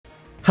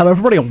Hello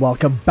everybody and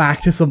welcome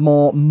back to some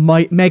more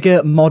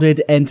mega modded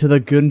Enter the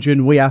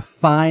Gungeon. We are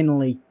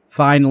finally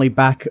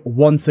back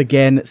once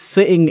again,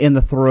 sitting in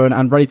the throne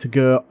and ready to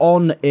go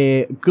on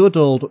a good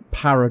old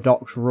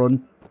Paradox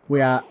run.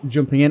 We are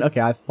jumping in. Okay,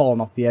 I've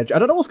fallen off the edge. I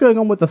don't know what's going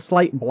on with the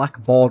slight black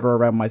border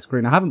around my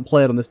screen. I haven't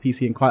played on this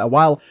PC in quite a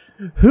while.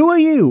 Who are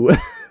you?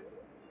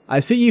 I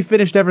see you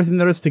finished everything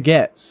there is to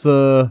get,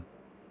 so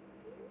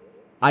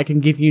I can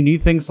give you new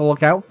things to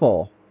look out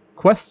for.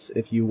 Quests,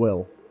 if you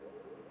will.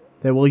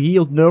 They will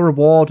yield no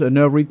reward and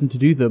no reason to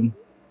do them.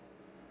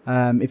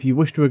 If you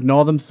wish to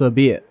ignore them, so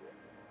be it.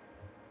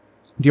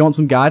 Do you want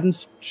some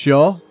guidance?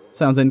 Sure.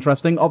 Sounds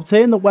interesting.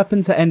 Obtain the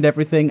weapon to end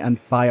everything and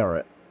fire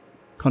it.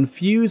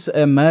 Confuse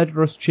a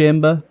murderous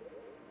chamber.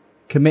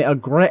 Commit a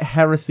great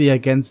heresy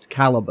against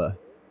Caliber.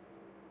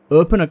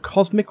 Open a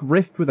cosmic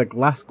rift with a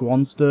glass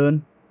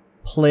guanstone.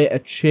 Play a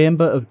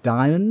chamber of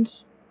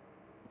diamonds.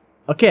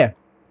 Okay.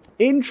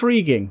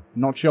 Intriguing.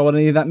 Not sure what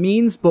any of that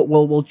means, but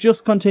we'll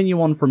just continue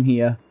on from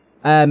here.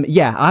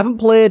 Yeah, I haven't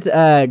played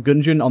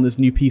Gungeon on this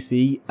new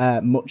PC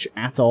much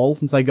at all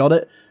since I got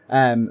it.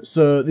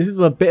 So this is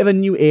a bit of a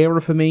new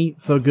era for me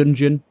for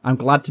Gungeon. I'm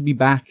glad to be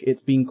back.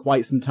 It's been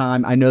quite some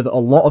time. I know that a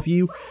lot of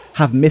you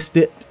have missed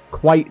it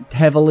quite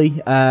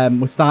heavily.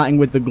 We're starting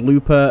with the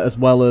glooper as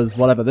well as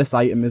whatever this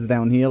item is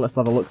down here. Let's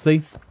have a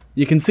look-see.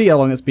 You can see how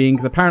long it's been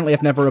because apparently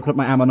I've never opened up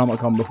my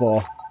Ammonomicon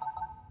before.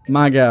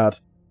 My god.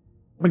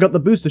 I got the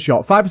booster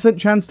shot. 5%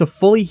 chance to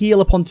fully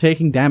heal upon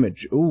taking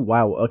damage. Ooh,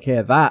 wow. Okay,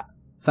 that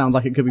sounds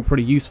like it could be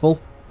pretty useful.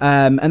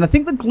 And I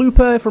think the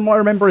glooper, from what I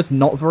remember, is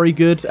not very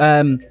good.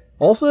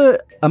 Also,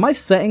 are my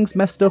settings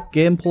messed up?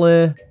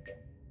 Gameplay?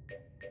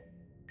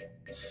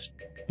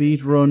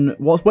 Speedrun?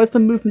 Where's the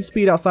movement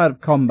speed outside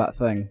of combat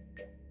thing?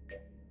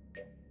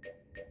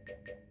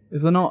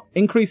 Is there not?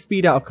 Increased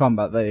speed out of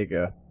combat. There you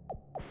go.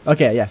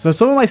 Okay, yeah, so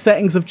some of my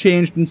settings have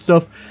changed and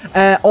stuff.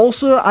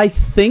 Also, I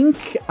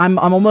think, I'm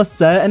almost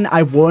certain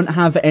I won't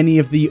have any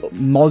of the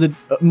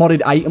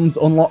modded items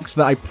unlocked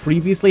that I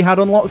previously had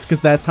unlocked,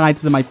 because they're tied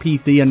to my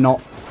PC and not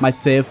my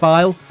save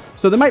file.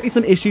 So there might be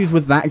some issues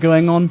with that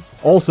going on.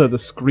 Also, the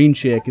screen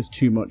shake is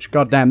too much.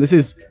 God damn, this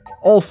is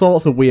all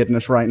sorts of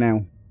weirdness right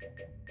now.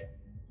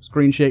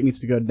 Screen shake needs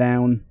to go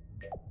down.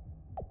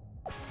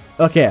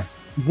 Okay,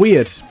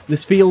 weird.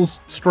 This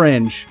feels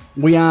strange.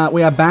 We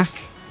are back.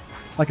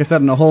 Like I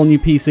said, on a whole new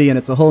PC, and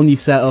it's a whole new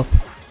setup.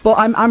 But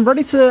I'm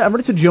ready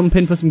to jump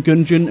in for some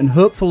Gungeon and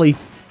hopefully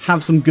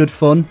have some good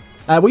fun.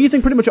 We're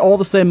using pretty much all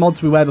the same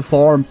mods we were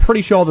before. I'm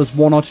pretty sure there's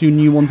one or two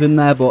new ones in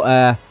there,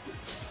 but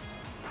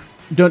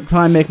don't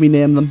try and make me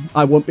name them.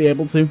 I won't be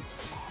able to.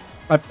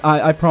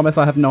 I promise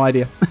I have no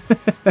idea.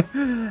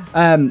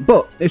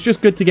 But it's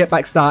just good to get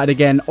back started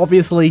again.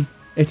 Obviously,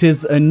 it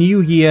is a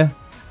new year,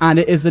 and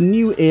it is a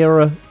new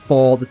era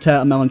for the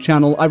TurtleMelon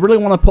channel. I really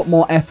want to put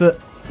more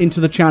effort into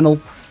the channel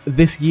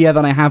this year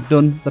than I have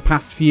done the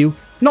past few.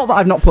 Not that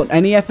I've not put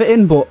any effort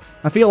in, but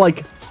I feel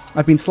like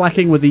I've been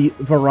slacking with the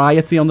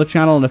variety on the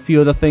channel and a few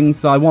other things,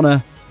 so I want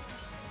to...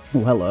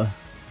 Oh, hello.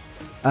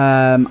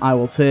 I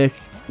will take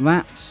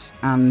that,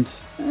 and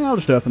I'll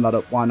just open that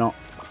up, why not?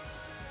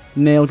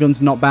 Nail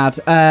gun's not bad.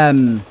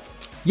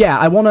 Yeah,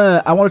 I want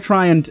to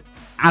try and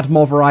add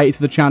more variety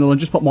to the channel and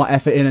just put more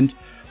effort in, and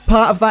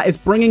part of that is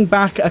bringing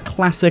back a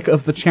classic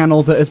of the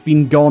channel that has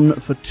been gone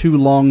for too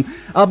long.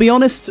 I'll be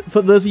honest,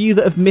 for those of you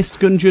that have missed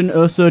Gungeon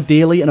oh so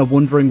dearly and are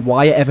wondering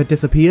why it ever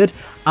disappeared,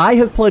 I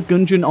have played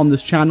Gungeon on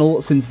this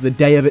channel since the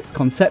day of its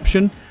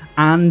conception,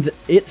 and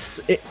it's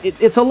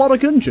a lot of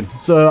Gungeon,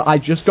 so I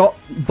just got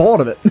bored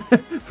of it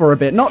for a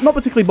bit. Not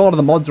particularly bored of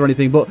the mods or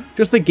anything, but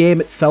just the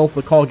game itself,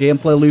 the core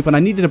gameplay loop, and I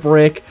needed a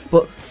break.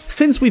 But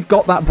since we've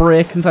got that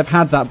break, since I've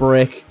had that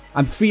break,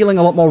 I'm feeling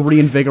a lot more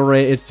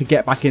reinvigorated to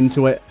get back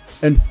into it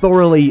and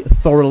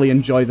thoroughly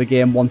enjoy the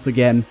game once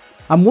again.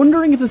 I'm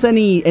wondering if there's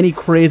any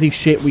crazy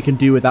shit we can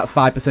do with that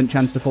 5%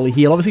 chance to fully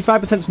heal. Obviously,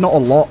 5% is not a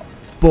lot,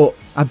 but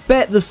I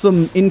bet there's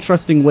some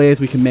interesting ways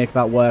we can make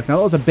that work. Now,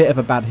 that was a bit of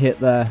a bad hit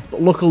there,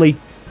 but luckily,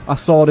 our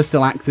sword is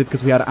still active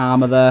because we had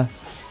armor there.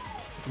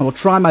 I will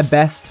try my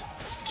best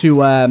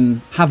to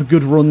have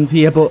good runs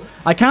here, but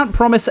I can't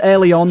promise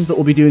early on that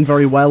we'll be doing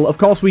very well. Of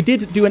course, we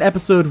did do an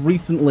episode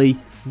recently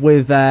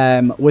with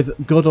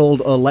good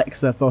old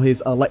Alexa for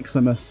his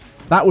Aleximus.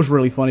 That was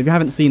really fun. If you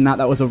haven't seen that,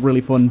 that was a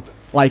really fun,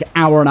 like,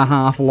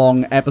 hour-and-a-half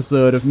long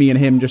episode of me and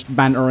him just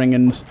bantering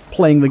and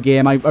playing the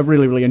game. I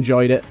really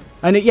enjoyed it.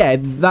 And yeah,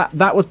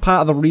 that was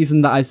part of the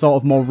reason that I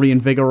sort of more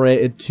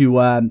reinvigorated to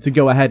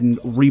go ahead and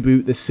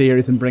reboot this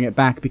series and bring it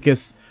back,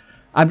 because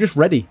I'm just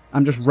ready.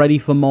 I'm just ready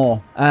for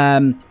more.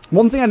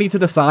 One thing I need to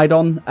decide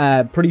on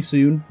pretty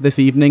soon this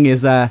evening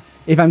is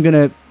if I'm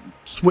going to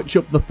switch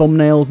up the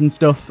thumbnails and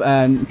stuff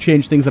and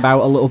change things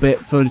about a little bit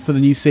for the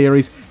new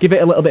series, give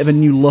it a little bit of a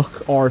new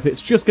look, or if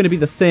it's just going to be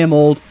the same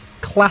old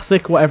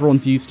classic what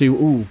everyone's used to.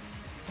 Ooh,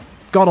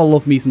 gotta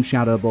love me some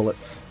shadow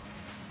bullets.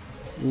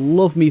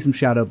 Love me some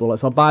shadow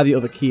bullets. I'll buy the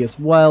other key as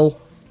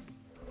well,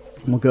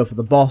 and we'll go for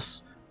the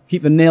boss.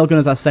 Keep the nail gun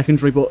as our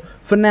secondary, but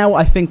for now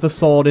I think the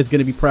sword is going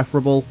to be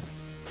preferable,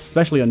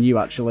 especially on you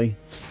actually.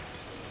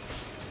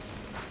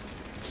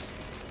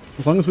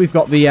 As long as we've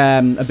got the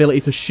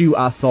ability to shoot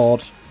our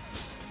sword,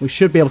 we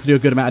should be able to do a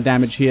good amount of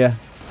damage here.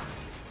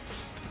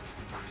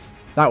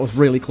 That was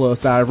really close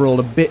there. I rolled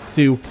a bit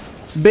too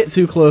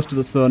close to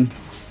the sun.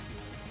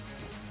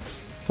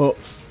 But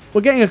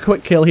we're getting a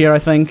quick kill here, I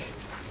think.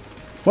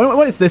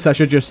 When it's this, I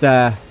should just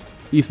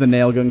use the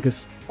nail gun,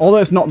 because although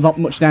it's not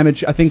much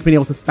damage, I think being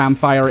able to spam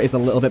fire it is a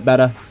little bit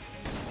better.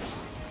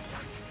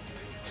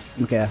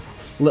 Okay.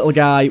 Little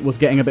guy was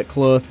getting a bit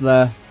close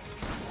there.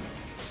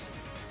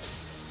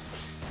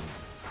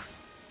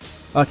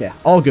 Okay,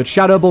 all good.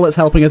 Shadow bullets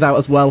helping us out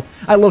as well.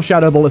 I love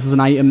shadow bullets as an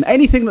item.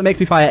 Anything that makes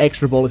me fire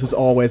extra bullets is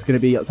always going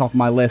to be at the top of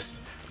my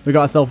list. We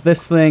got ourselves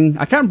this thing.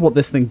 I can't remember what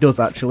this thing does,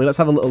 actually. Let's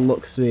have a little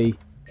look-see.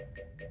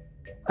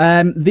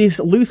 These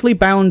loosely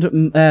bound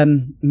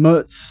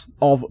motes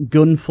of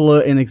gunflow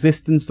in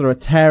existence through a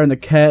tear in the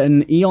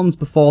curtain eons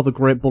before the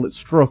great bullet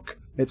struck.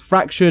 It's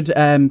fractured,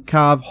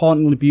 carve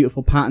hauntingly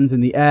beautiful patterns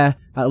in the air,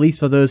 at least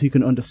for those who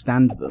can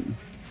understand them.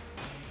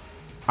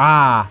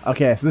 Ah,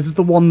 okay, so this is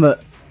the one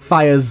that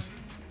fires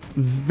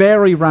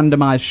very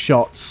randomized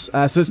shots.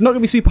 So it's not going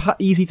to be super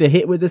easy to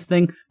hit with this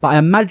thing, but I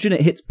imagine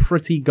it hits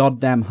pretty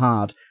goddamn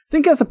hard. I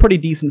think that's a pretty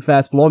decent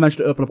first floor. I managed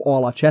to open up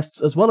all our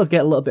chests, as well as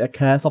get a little bit of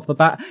curse off the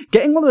bat.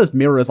 Getting one of those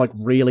mirrors, like,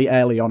 really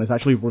early on is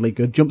actually really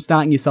good.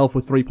 Jumpstarting yourself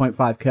with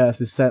 3.5 curse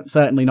is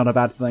certainly not a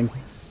bad thing.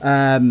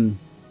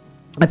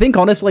 I think,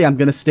 honestly, I'm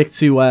going to stick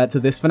to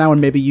this for now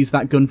and maybe use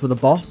that gun for the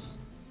boss.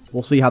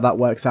 We'll see how that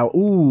works out.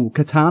 Ooh,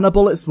 katana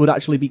bullets would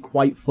actually be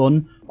quite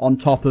fun on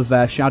top of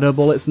shadow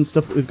bullets and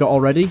stuff that we've got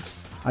already.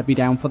 I'd be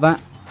down for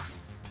that.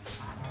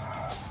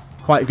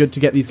 Quite good to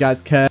get these guys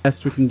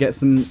cursed. We can get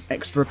some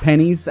extra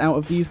pennies out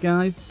of these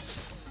guys.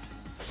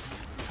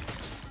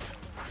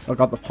 Oh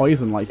god, the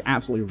poison, like,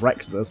 absolutely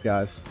wrecked those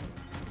guys.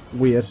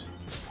 Weird.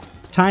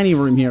 Tiny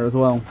room here as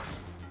well.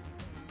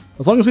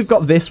 As long as we've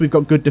got this, we've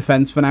got good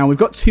defense for now. We've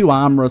got 2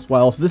 armor as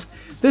well, so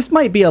this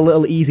might be a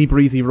little easy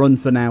breezy run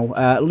for now,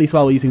 at least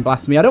while we're using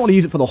Blasphemy. I don't want to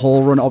use it for the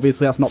whole run,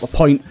 obviously, that's not the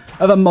point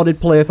of a modded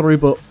playthrough,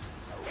 but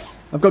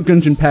I've got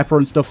Gungeon Pepper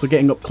and stuff, so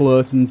getting up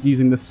close and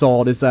using the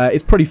sword is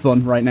pretty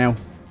fun right now.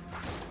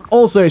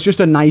 Also, it's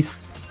just a nice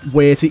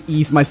way to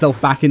ease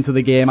myself back into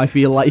the game, I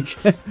feel like.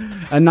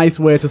 A nice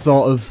way to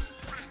sort of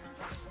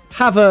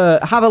have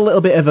a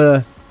little bit of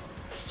a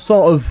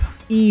sort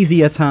of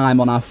easier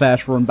time on our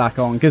first run back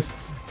on, because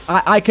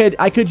I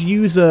could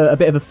use a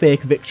bit of a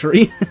fake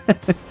victory.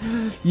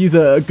 Use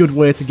a good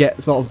way to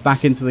get sort of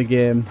back into the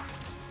game.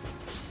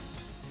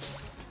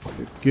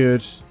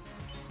 Good.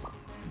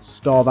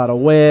 Store that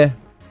away.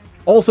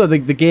 Also, the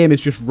game is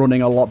just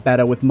running a lot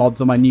better with mods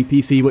on my new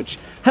PC, which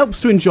helps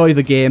to enjoy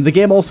the game. The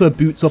game also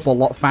boots up a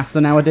lot faster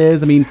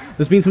nowadays. I mean,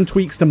 there's been some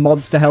tweaks to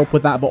mods to help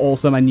with that, but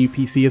also my new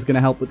PC is going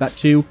to help with that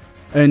too.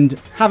 And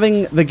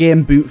having the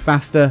game boot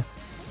faster,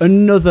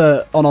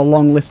 another on a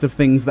long list of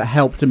things that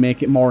help to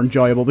make it more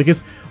enjoyable.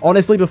 Because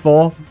honestly,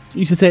 before, it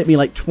used to take me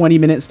like 20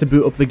 minutes to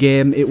boot up the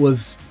game. It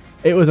was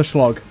a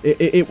slog.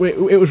 It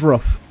was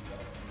rough.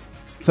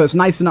 So it's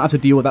nice to not have to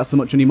deal with that so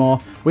much anymore.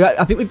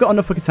 I think we've got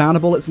enough for katana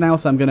bullets now,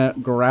 so I'm going to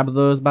grab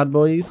those bad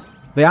boys.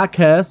 They are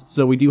cursed,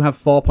 so we do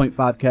have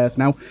 4.5 curse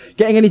now.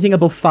 Getting anything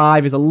above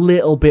 5 is a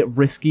little bit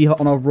risky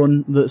on a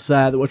run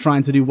that we're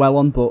trying to do well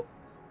on, but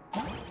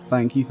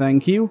thank you,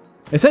 thank you.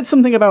 It said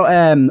something about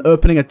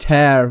opening a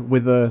tear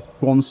with a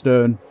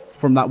Guanstone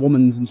from that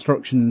woman's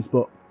instructions,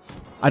 but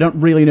I don't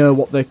really know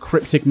what the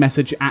cryptic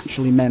message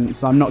actually meant,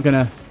 so I'm not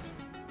going to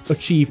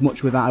achieve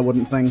much with that, I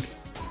wouldn't think.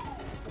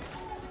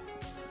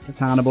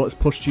 Katana bullets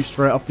pushed you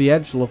straight off the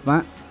edge. Love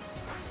that.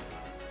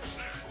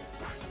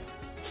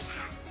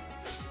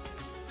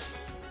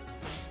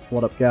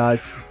 What up,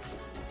 guys?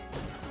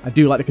 I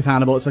do like the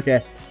katana bullets.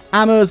 Okay.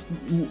 Ammo's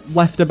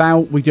left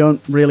about. We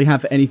don't really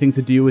have anything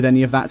to do with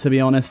any of that, to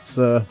be honest,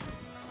 so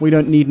we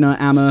don't need no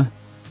ammo.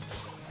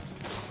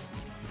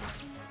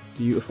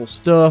 Beautiful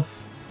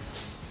stuff.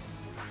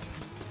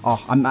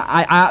 Oh,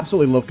 I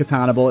absolutely love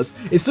katana bullets.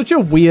 It's such a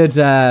weird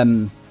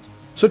item,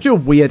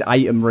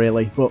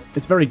 really, but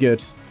it's very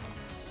good.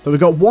 So we've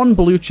got 1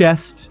 blue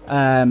chest.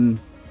 I'm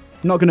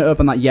not going to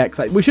open that yet,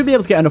 because we should be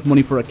able to get enough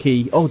money for a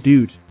key. Oh,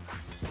 dude.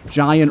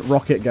 Giant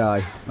rocket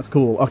guy. That's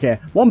cool. Okay.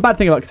 One bad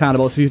thing about katana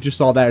bullets, you just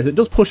saw there, is it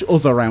does push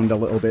us around a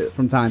little bit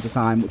from time to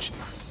time, which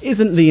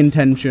isn't the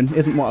intention,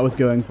 isn't what I was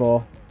going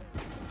for.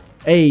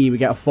 Hey, we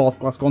get a 4th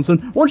glass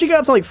Guanstone. Once you get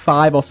up to like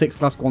 5 or 6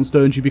 glass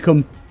Guanstones, you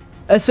become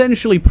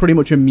essentially pretty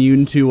much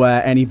immune to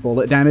any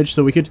bullet damage,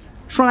 so we could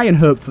try and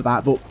hope for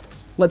that, but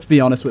let's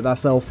be honest with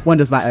ourselves. When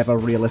does that ever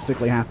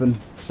realistically happen?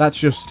 That's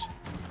just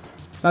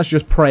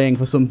praying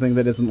for something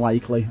that isn't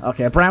likely.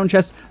 Okay, a brown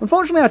chest.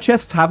 Unfortunately, our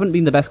chests haven't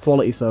been the best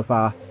quality so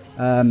far.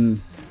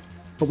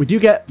 But we do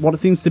get what it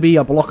seems to be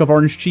a block of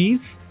orange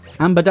cheese.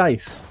 Amber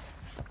dice.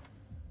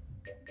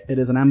 It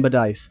is an amber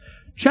dice.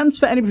 Chance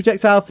for any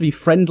projectiles to be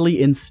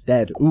friendly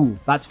instead. Ooh,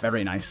 that's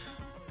very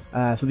nice.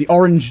 So the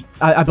orange,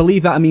 I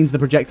believe that means the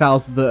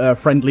projectiles that are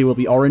friendly will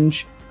be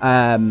orange.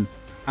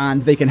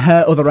 And they can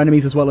hurt other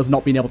enemies as well as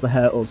not being able to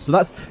hurt us. So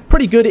that's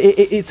pretty good.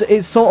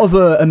 It's sort of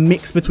a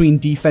mix between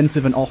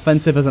defensive and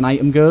offensive as an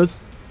item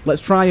goes.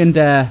 Let's try and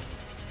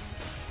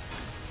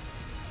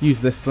use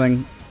this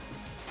thing.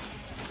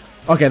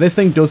 Okay, this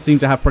thing does seem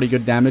to have pretty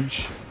good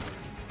damage.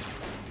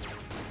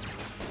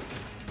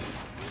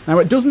 Now,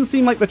 it doesn't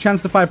seem like the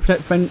chance to fire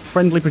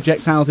friendly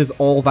projectiles is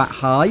all that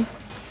high,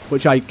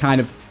 which I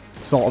kind of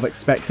sort of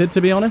expected,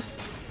 to be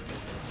honest.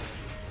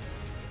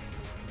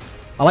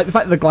 I like the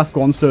fact that the glass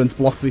Guanstones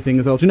block the thing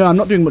as well. Do you know, I'm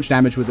not doing much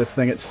damage with this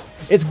thing. It's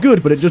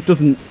good, but it just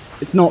doesn't...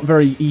 It's not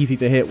very easy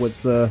to hit with,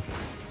 so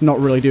it's not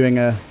really doing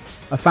a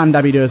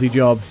fan-dabby-dozy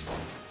job.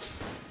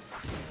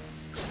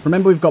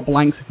 Remember, we've got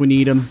blanks if we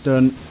need them.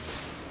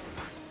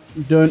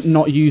 Don't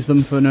not use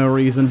them for no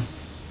reason.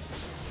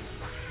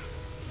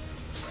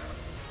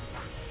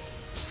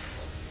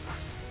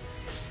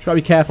 Try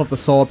to be careful of the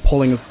sword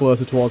pulling us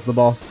closer towards the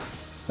boss.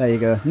 There you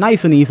go.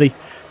 Nice and easy.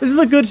 This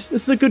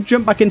is a good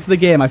jump back into the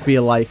game, I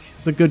feel like.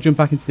 It's a good jump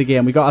back into the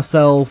game. We got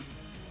ourselves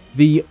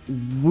the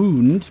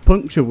wound,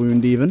 puncture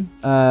wound even.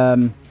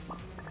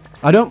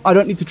 I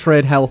don't need to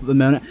trade health at the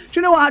moment. Do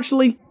you know what,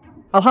 actually?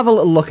 I'll have a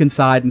little look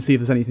inside and see if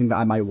there's anything that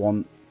I might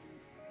want.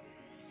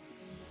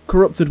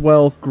 Corrupted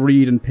wealth,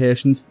 greed, and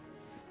patience.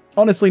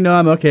 Honestly, no,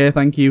 I'm okay,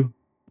 thank you.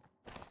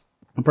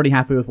 I'm pretty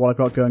happy with what I've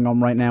got going on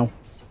right now.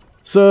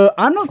 So,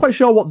 I'm not quite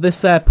sure what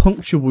this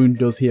puncture wound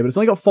does here, but it's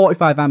only got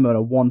 45 ammo and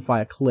a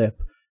 1-fire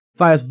clip.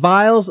 Fires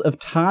vials of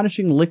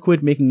tarnishing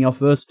liquid, making your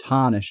first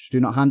tarnished. Do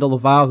not handle the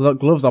vials without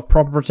gloves or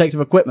proper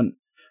protective equipment.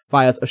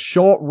 Fires a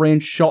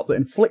short-range shot that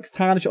inflicts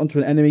tarnish onto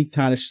an enemy.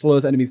 Tarnish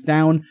slows enemies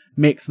down,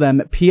 makes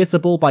them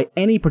pierceable by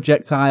any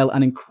projectile,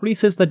 and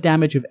increases the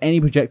damage of any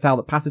projectile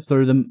that passes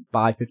through them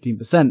by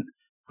 15%.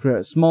 Create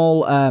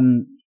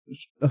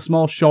a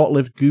small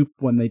short-lived goop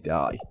when they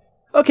die.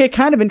 Okay,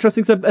 kind of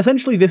interesting. So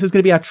essentially this is going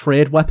to be our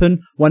trade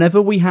weapon. Whenever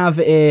we have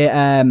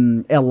a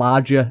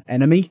larger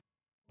enemy,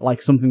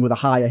 like something with a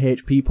higher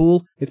HP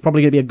pool, it's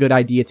probably going to be a good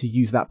idea to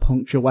use that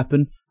puncture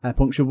weapon,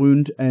 puncture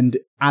wound, and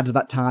add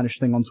that tarnish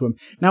thing onto him.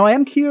 Now, I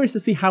am curious to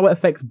see how it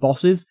affects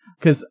bosses,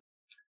 because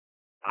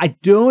I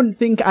don't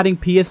think adding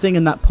piercing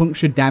and that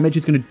puncture damage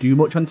is going to do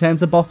much on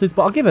terms of bosses,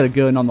 but I'll give it a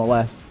go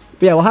nonetheless.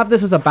 But yeah, we'll have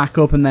this as a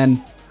backup, and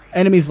then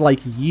enemies like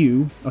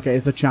you... Okay,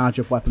 it's a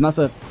charge-up weapon. That's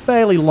a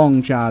fairly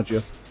long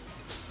charge-up.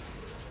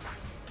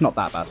 Not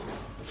that bad.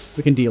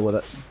 We can deal with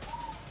it.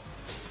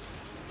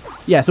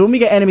 Yeah, so when we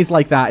get enemies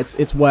like that,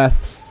 it's worth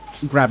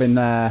grabbing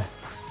that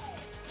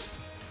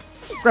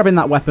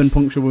weapon,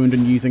 puncture wound,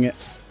 and using it.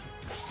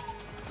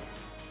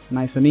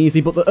 Nice and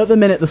easy, but at the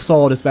minute the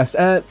sword is best.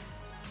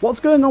 What's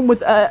going on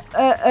with...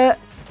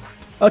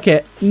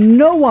 Okay,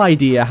 no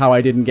idea how I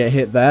didn't get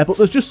hit there, but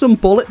there's just some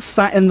bullets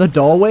sat in the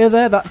doorway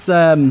there. That's,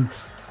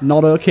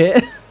 not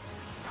okay.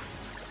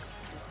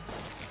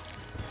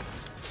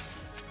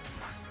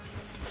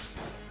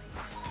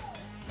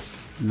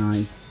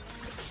 Nice.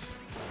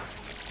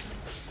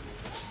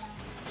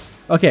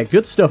 Okay,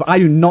 good stuff. I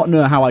do not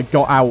know how I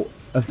got out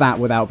of that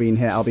without being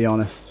hit, I'll be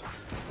honest.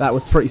 That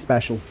was pretty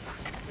special.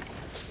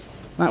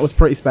 That was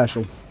pretty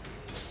special.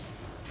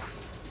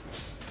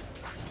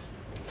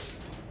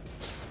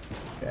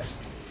 Okay.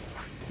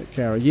 Take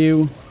care of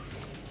you.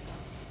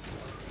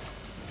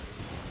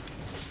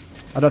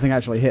 I don't think I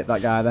actually hit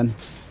that guy then.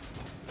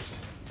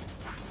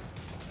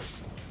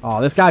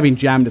 Oh, this guy being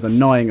jammed is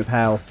annoying as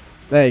hell.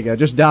 There you go,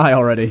 just die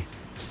already.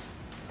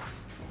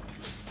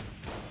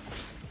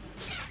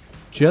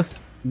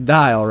 Just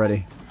die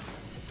already.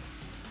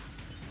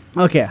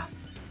 Okay.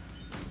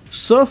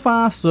 So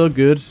far, so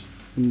good.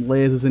 Some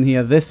lasers in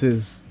here. This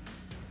is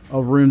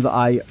a room that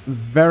I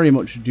very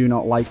much do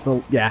not like.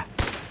 But yeah.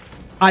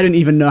 I didn't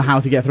even know how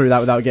to get through that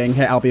without getting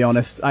hit, I'll be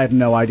honest. I have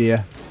no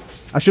idea.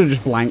 I should have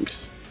just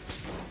blanked.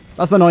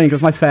 That's annoying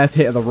because my first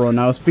hit of the run.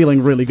 I was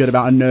feeling really good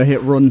about a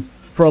no-hit run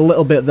for a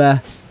little bit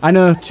there. I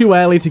know, too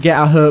early to get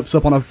our hopes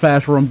up on a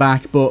first run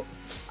back, but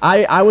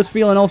I was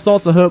feeling all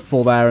sorts of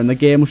hopeful there, and the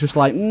game was just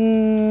like,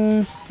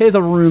 here's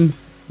a room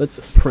that's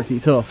pretty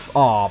tough.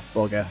 Aw,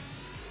 bugger.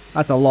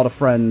 That's a lot of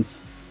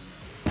friends.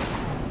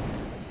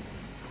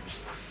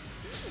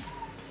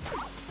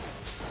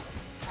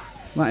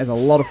 That is a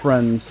lot of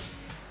friends.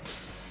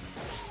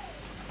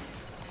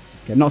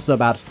 Okay, not so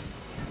bad.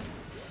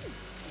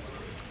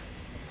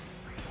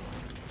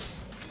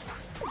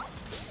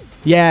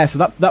 Yeah,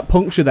 so that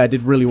puncture there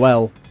did really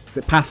well. Because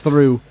it passed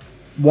through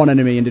one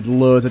enemy and did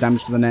loads of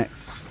damage to the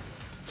next.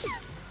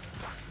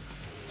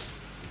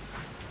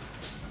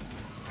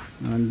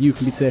 And you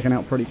can be taken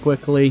out pretty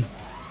quickly.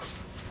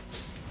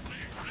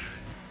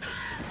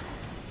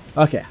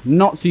 Okay,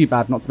 not too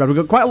bad, not too bad. We've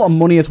got quite a lot of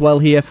money as well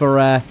here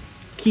for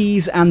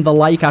keys and the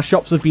like. Our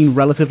shops have been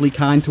relatively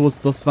kind to us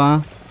thus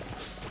far.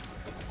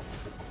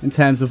 In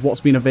terms of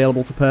what's been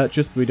available to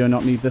purchase. We do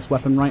not need this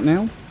weapon right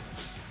now.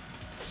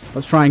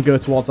 Let's try and go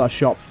towards our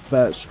shop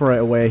straight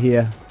away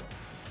here.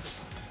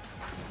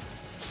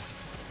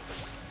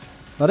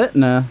 Is that it?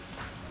 No.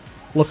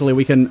 Luckily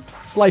we can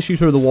slice you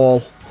through the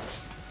wall.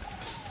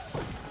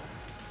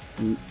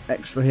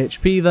 Extra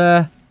HP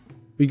there.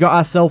 We got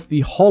ourselves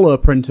the holo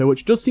printer,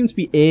 which does seem to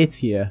be A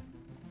tier.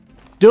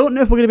 Don't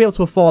know if we're going to be able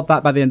to afford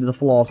that by the end of the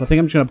floor, so I think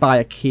I'm just going to buy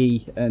a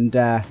key and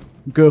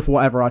go for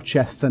whatever our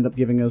chests end up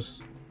giving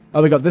us.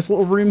 Oh, we got this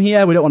little room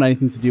here. We don't want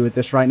anything to do with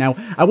this right now.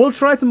 I will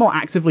try to more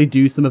actively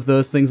do some of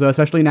those things, though,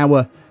 especially now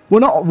we're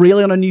not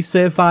really on a new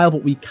save file,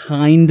 but we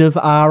kind of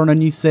are on a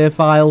new save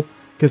file.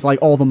 Because, like,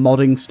 all the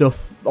modding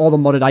stuff, all the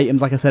modded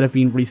items, like I said, have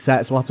been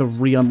reset, so we'll have to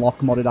re-unlock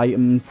modded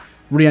items,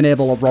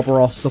 re-enable a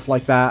Robberos, stuff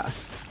like that.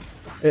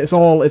 It's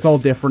all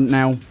different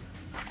now.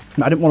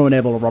 I didn't want to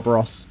enable a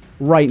Robberos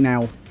right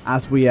now,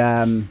 as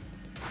we're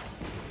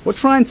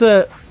trying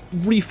to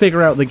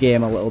refigure out the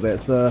game a little bit,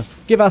 so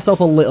give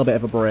ourselves a little bit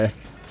of a break.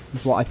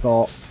 Is what I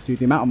thought. Dude,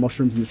 the amount of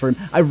mushrooms in this room.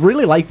 I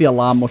really like the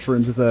alarm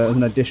mushrooms as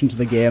an addition to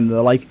the game,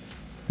 though. Like,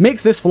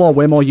 makes this floor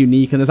way more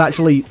unique, and there's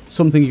actually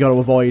something you got to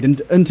avoid.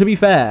 And to be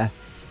fair,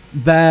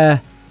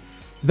 they're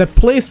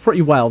placed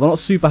pretty well. They're not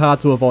super hard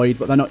to avoid,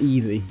 but they're not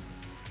easy.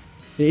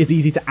 It is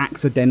easy to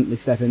accidentally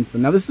step into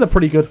them. Now, this is a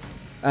pretty good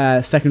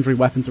secondary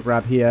weapon to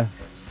grab here.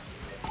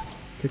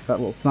 Click that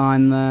little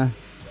sign there.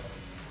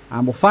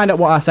 And we'll find out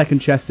what our second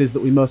chest is that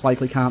we most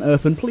likely can't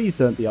open. Please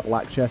don't be a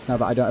black chest now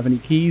that I don't have any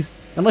keys.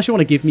 Unless you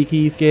want to give me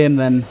keys, game,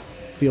 then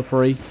feel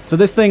free. So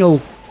this thing will,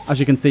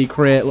 as you can see,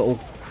 create little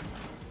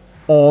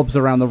orbs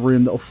around the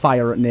room that will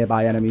fire at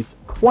nearby enemies.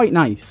 Quite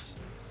nice.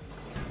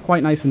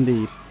 Quite nice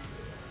indeed.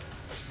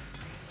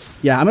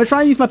 Yeah, I'm going to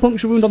try and use my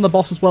puncture wound on the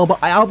boss as well,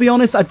 but I'll be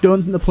honest, I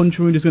don't think the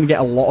puncture wound is going to get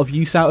a lot of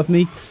use out of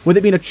me. With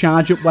it being a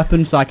charge-up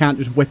weapon, so I can't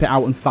just whip it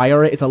out and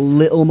fire it, it's a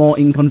little more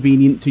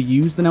inconvenient to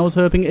use than I was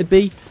hoping it'd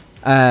be.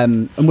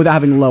 And with it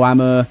having low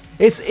ammo,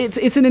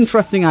 it's an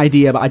interesting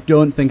idea, but I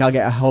don't think I'll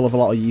get a whole of a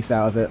lot of use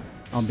out of it,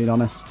 I'll be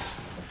honest.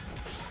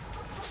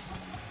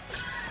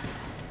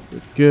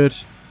 Good.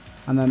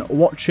 And then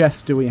what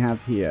chest do we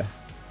have here?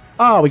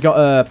 Oh, we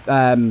got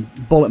a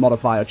bullet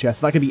modifier chest.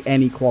 So that could be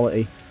any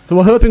quality. So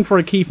we're hoping for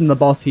a key from the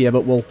boss here,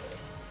 but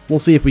we'll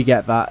see if we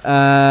get that.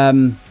 I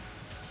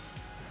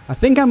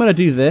think I'm going to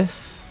do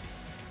this.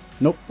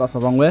 Nope, that's the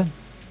wrong way.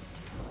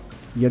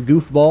 You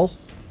goofball.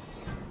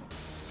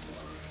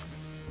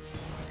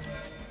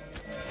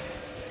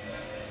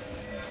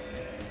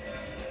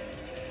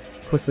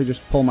 Quickly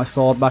just pull my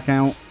sword back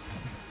out.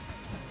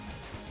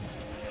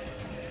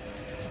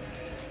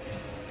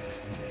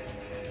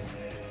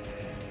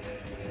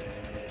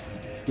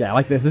 Yeah, I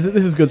like this. This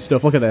is good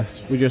stuff. Look at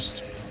this. We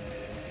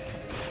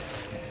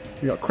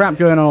got crap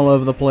going on all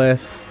over the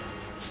place.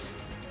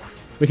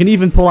 We can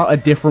even pull out a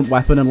different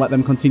weapon and let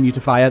them continue to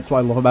fire. That's what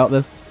I love about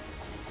this.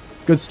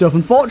 Good stuff.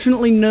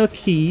 Unfortunately, no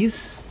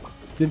keys.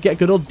 Did get a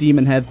good old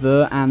demon head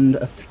though, and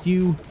a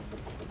few...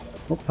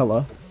 Oh,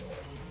 hello.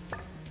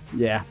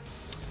 Yeah.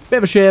 Bit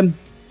of a shame.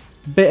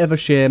 Bit of a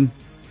shame.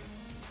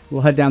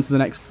 We'll head down to the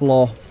next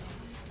floor.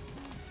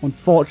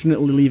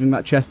 Unfortunately, leaving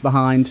that chest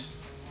behind.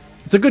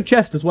 It's a good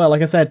chest as well.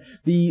 Like I said,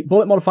 the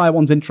bullet modifier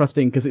one's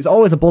interesting because it's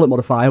always a bullet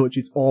modifier, which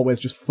is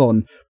always just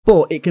fun.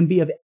 But it can be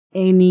of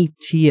any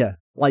tier.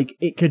 Like,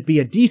 it could be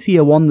a D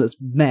tier one that's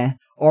meh,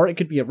 or it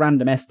could be a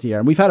random S tier.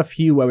 And we've had a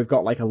few where we've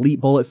got, like,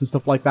 elite bullets and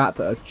stuff like that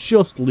that are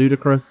just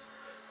ludicrous.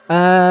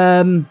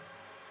 Let's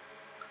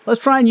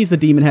try and use the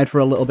demon head for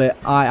a little bit.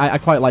 I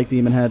quite like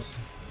demon head.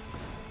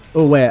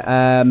 Oh, wait.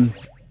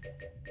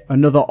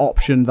 Another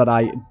option that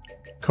I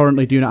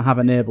currently do not have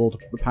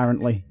enabled,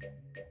 apparently.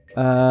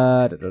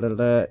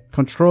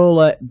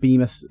 Controller,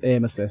 beam,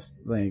 aim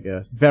assist. There you go.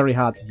 It's very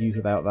hard to use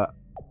without that.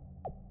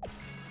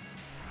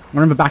 I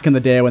remember back in the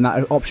day when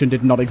that option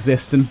did not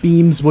exist, and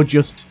beams were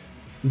just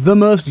the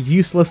most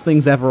useless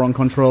things ever on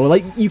controller.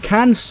 Like, you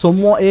can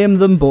somewhat aim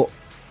them, but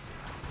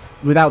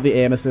without the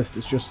aim assist,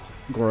 it's just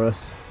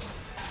gross.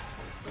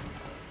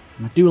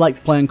 And I do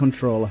like playing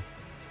controller,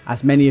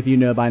 as many of you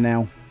know by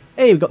now.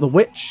 Hey, we've got the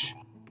witch.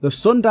 The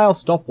sundial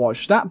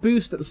stopwatch. Stat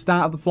boost at the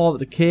start of the floor that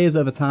decays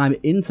over time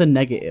into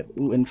negative.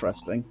 Ooh,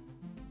 interesting.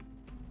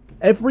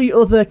 Every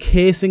other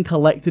casing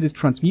collected is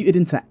transmuted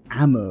into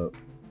ammo.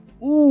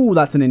 Ooh,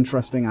 that's an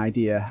interesting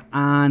idea.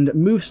 And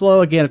move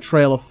slow, again, a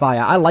trail of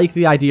fire. I like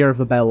the idea of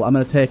the belt. I'm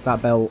going to take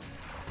that belt.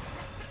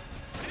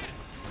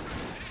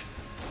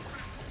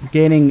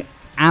 Gaining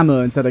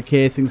ammo instead of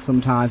casing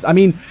sometimes. I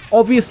mean,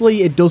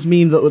 obviously, it does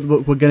mean that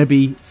we're going to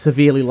be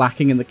severely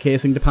lacking in the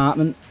casing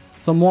department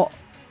somewhat.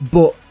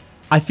 But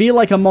I feel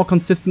like a more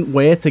consistent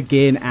way to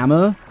gain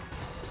ammo,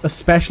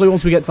 especially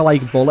once we get to,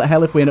 like, bullet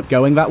hell if we end up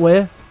going that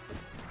way,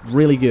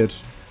 really good.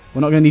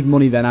 We're not going to need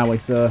money then, are we?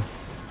 So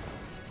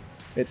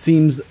it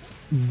seems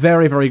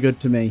very, very good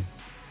to me.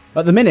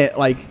 At the minute,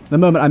 like, the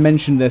moment I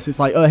mentioned this, it's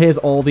like, oh, here's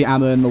all the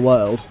ammo in the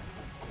world.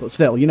 But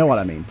still, you know what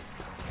I mean.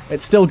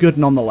 It's still good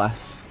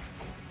nonetheless.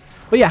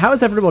 But yeah, how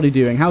is everybody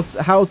doing?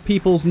 How's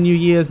people's New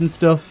Year's and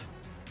stuff?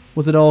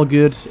 Was it all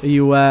good? Are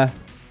you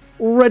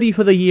ready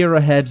for the year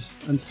ahead,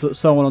 and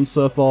so on and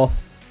so forth?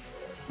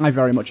 I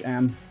very much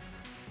am.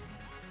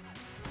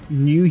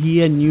 New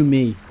year, new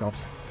me. God,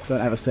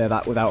 don't ever say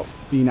that without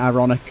being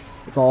ironic.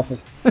 It's awful.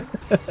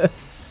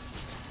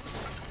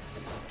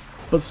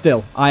 But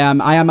still, I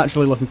am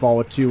actually looking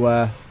forward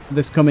to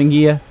this coming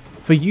year.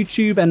 For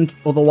YouTube and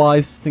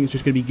otherwise, I think it's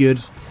just going to be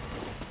good.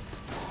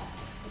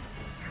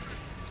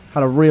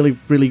 Had a really,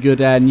 really good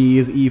New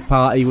Year's Eve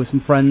party with some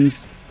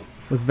friends.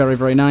 It was very,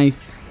 very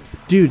nice.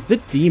 Dude, the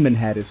demon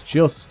head is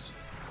just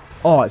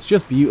Oh, it's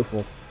just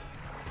beautiful.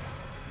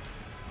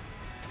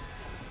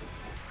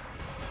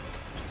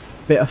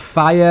 Bit of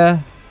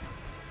fire.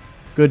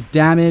 Good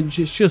damage.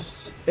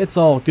 It's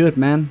all good,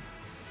 man.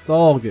 It's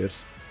all good.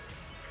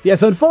 Yeah,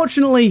 so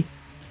unfortunately,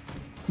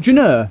 do you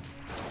know,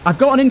 I've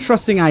got an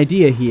interesting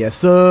idea here.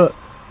 So,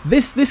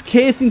 this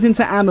casings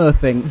into ammo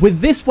thing,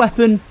 with this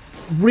weapon,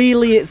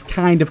 really it's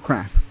kind of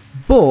crap.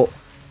 But,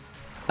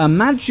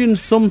 imagine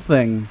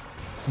something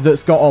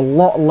that's got a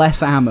lot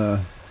less ammo.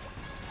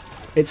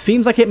 It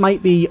seems like it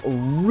might be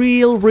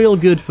real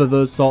good for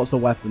those sorts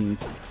of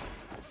weapons.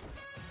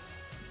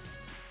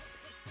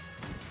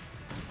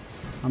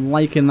 I'm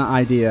liking that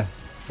idea.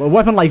 But a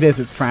weapon like this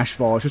is trash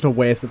for. It's just a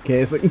waste of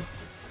casings.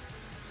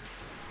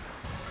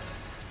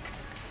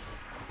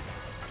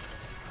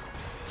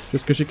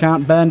 Just because you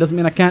can't burn doesn't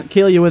mean I can't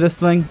kill you with this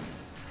thing.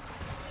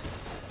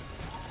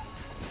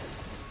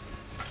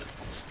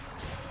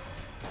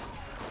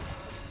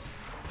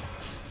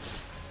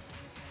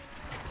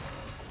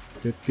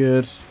 Good,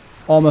 good.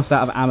 Almost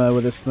out of ammo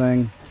with this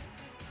thing.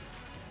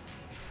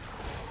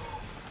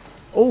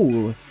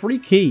 Oh, free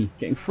key.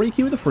 Getting free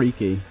key with a free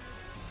key.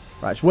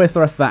 Right, just waste the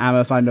rest of that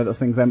ammo so I know this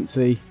thing's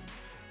empty.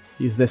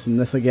 Use this and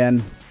this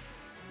again.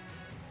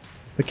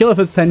 The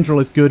Killerthid's Tendril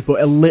is good,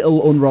 but a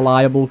little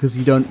unreliable because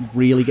you don't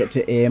really get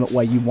to aim at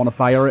where you want to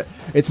fire it.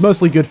 It's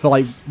mostly good for,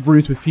 like,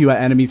 rooms with fewer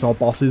enemies or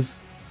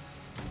bosses.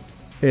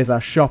 Here's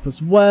our shop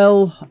as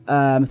well.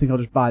 I think I'll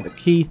just buy the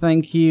key,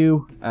 thank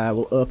you.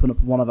 We'll open up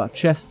one of our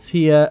chests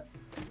here.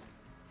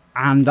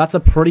 And that's a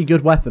pretty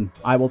good weapon.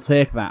 I will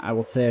take that. I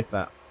will take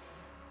that.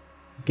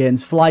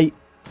 Gains flight.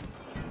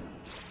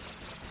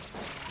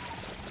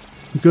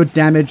 Good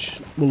damage.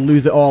 We'll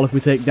lose it all if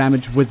we take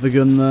damage with the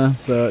gun there.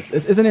 So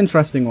it's an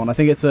interesting one. I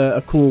think it's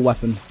a cool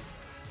weapon.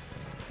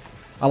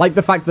 I like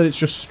the fact that it's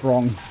just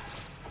strong.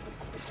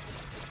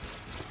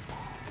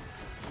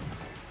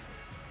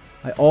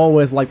 I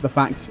always like the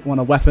fact when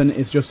a weapon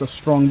is just a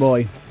strong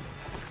boy.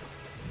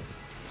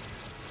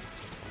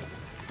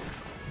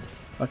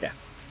 Okay.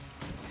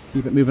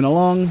 Keep it moving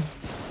along.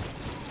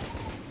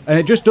 And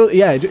it just does,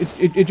 yeah,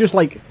 it just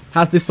like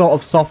has this sort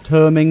of soft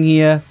homing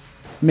here.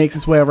 Makes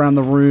its way around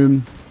the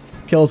room.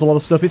 Kills a lot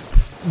of stuff.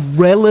 It's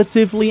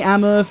relatively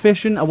ammo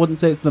efficient. I wouldn't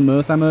say it's the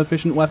most ammo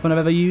efficient weapon I've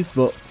ever used,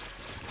 but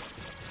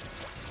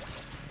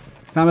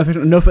ammo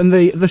efficient enough. And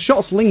the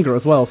shots linger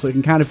as well, so it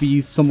can kind of be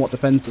used somewhat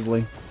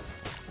defensively.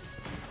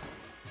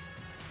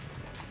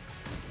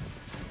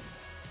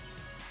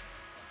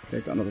 Okay,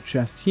 got another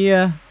chest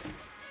here.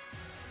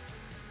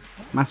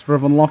 Master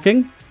of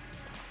Unlocking.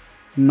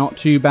 Not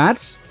too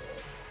bad.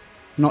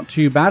 Not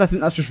too bad. I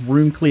think that's just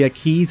room clear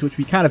keys, which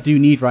we kind of do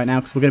need right now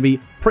because we're going to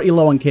be pretty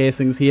low on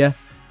casings here.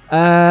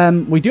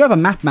 We do have a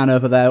map man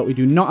over there, but we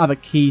do not have a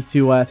key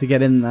to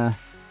get in there.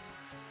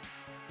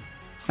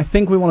 I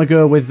think we want to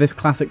go with this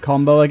classic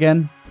combo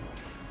again.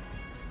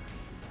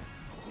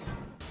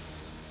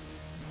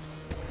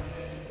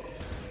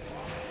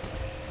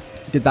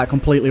 Did that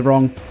completely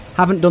wrong.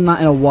 Haven't done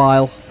that in a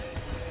while.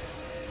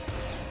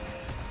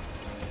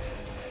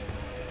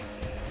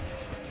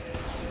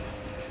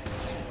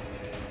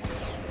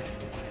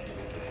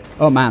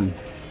 Oh man,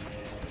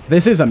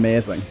 this is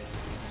amazing.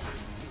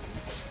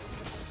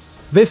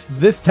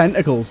 This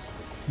tentacle's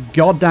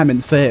goddamn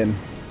insane.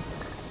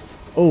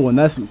 Oh, and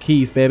there's some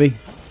keys, baby.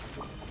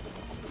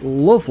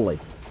 Lovely.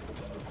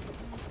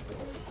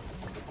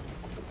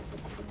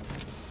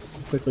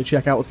 Quickly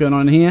check out what's going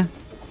on in here.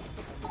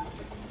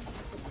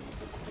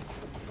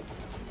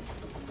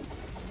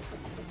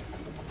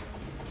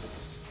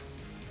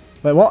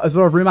 Wait, what? Is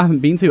there a room I haven't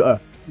been to? Oh.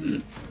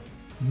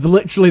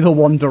 Literally the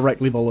one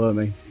directly below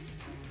me.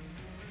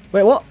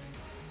 Wait, what?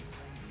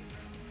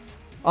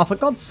 Oh, for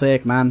God's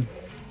sake, man.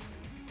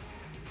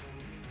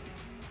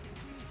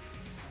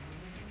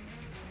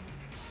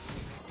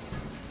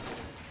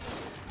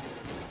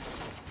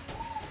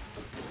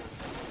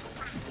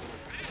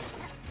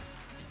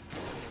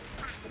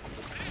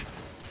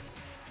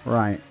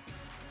 Right.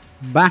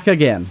 Back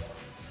again.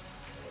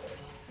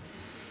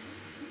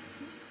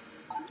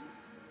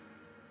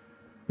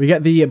 We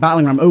get the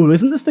battling ram. Oh,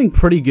 isn't this thing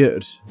pretty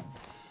good?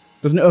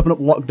 Doesn't it open up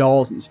locked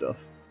doors and stuff?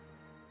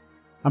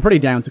 I'm pretty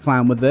down to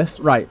clown with this.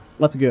 Right,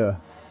 let's go.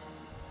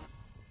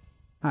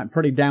 I'm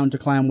pretty down to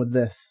clown with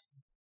this.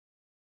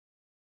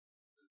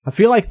 I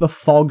feel like the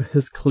fog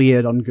has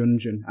cleared on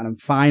Gungeon, and I'm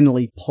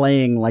finally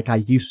playing like I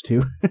used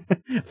to.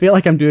 I feel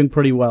like I'm doing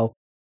pretty well.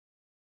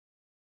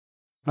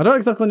 I don't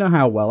exactly know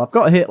how well. I've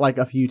got hit like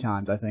a few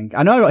times, I think.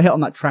 I know I got hit on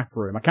that trap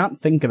room. I can't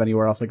think of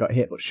anywhere else I got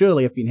hit, but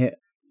surely I've been hit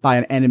by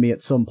an enemy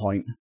at some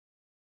point.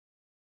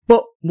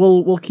 But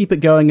we'll keep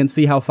it going and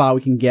see how far we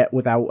can get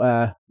without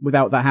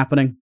that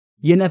happening.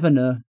 You never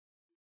know.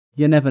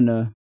 You never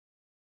know.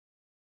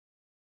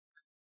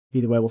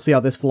 Either way, we'll see how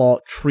this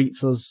floor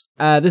treats us.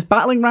 This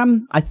battling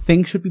ram, I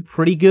think, should be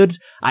pretty good.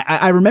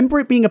 I remember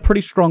it being a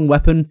pretty strong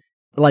weapon,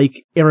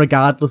 like,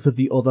 irregardless of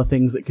the other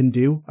things it can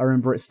do. I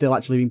remember it still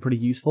actually being pretty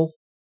useful.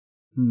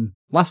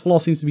 Last floor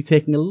seems to be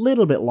taking a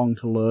little bit long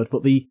to load,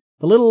 but the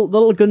The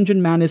little Gungeon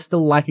man is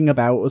still lagging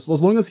about. As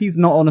long as he's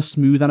not on a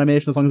smooth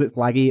animation, as long as it's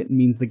laggy, it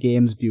means the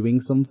game's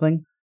doing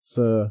something.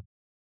 So,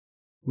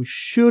 we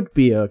should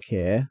be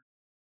okay.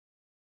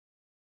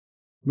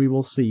 We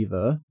will see,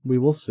 though. We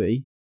will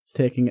see. It's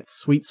taking its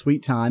sweet,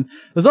 sweet time.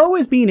 There's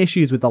always been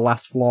issues with the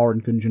last floor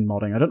in Gungeon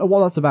modding. I don't know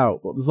what that's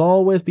about, but there's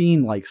always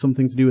been, like,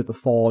 something to do with the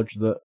forge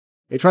that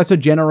it tries to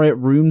generate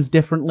rooms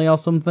differently or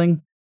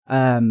something.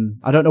 I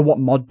don't know what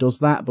mod does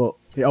that, but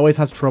it always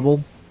has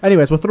trouble.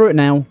 Anyways, we're through it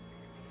now.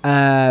 So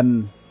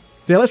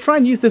yeah, let's try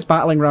and use this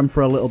battling ram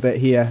for a little bit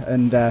here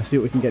and see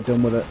what we can get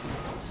done with it.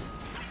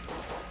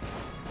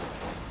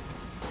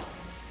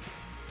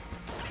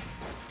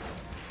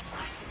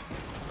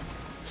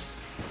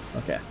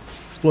 Okay,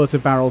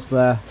 explosive barrels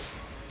there.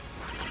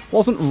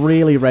 Wasn't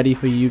really ready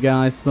for you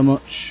guys so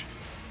much.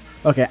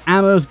 Okay,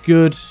 ammo's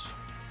good.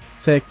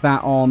 Take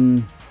that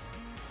on.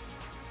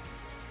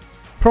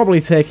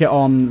 Probably take it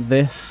on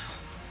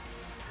this.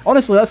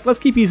 Honestly, let's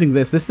keep using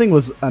this. This thing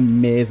was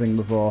amazing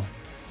before.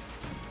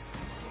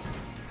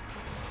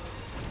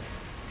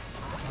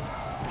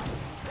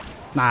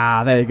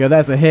 Ah, there you go.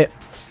 There's a hit.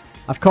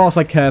 Of course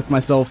I cursed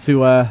myself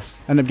to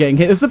end up getting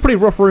hit. This is a pretty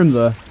rough room,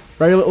 though.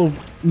 Very little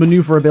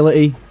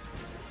maneuverability.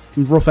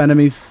 Some rough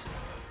enemies.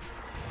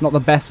 Not the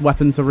best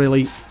weapon to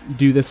really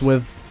do this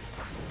with.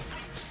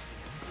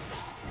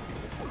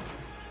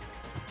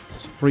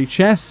 It's free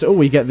chest. Oh,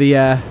 we get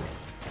the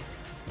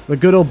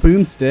good old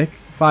boomstick.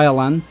 Fire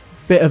lance.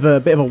 Bit of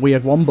a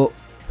weird one, but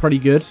pretty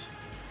good.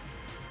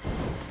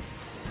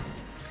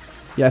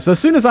 Yeah, so as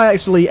soon as I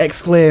actually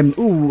exclaim,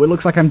 ooh, it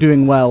looks like I'm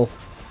doing well,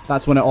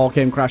 that's when it all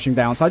came crashing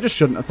down. So I just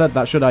shouldn't have said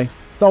that, should I?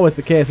 It's always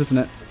the case, isn't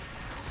it?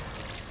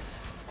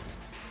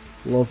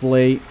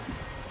 Lovely.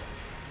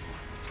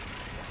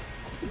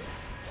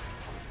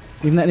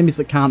 Even the enemies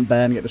that can't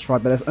burn get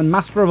destroyed by this. And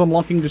Master of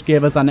Unlocking just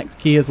gave us our next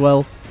key as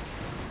well.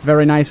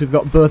 Very nice. We've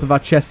got both of our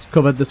chests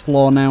covered this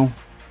floor now.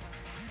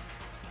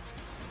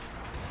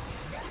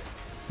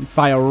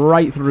 Fire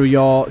right through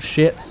your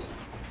shit.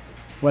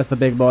 Where's the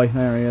big boy?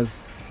 There he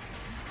is.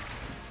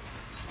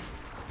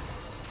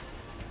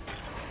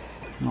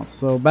 Not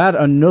so bad.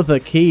 Another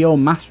key. Oh,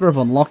 Master of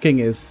Unlocking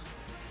is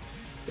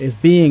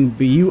being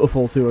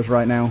beautiful to us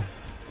right now.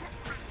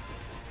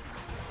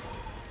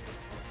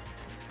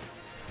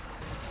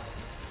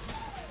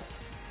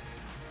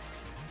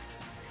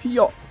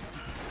 Yo.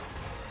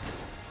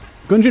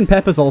 Gungeon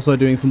Pepper's also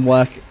doing some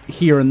work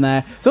here and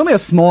there. It's only a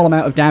small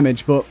amount of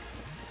damage, but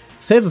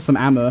saves us some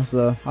ammo,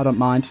 so I don't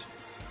mind.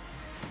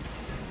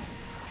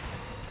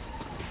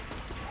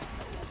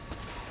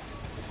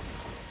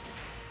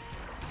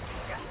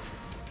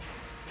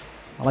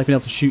 I like being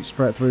able to shoot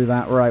straight through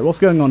that. Right, what's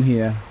going on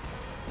here?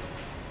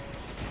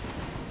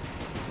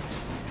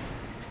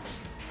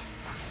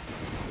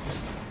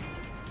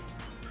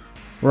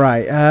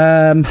 Right,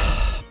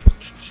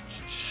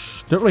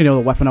 don't really know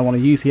the weapon I want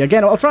to use here.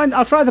 Again, I'll try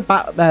the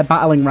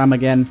battling ram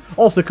again.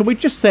 Also, can we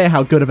just say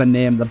how good of a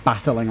name the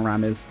battling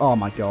ram is? Oh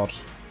my god,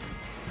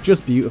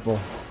 just beautiful.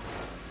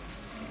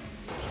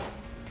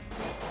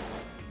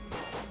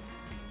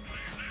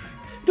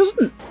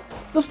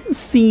 Doesn't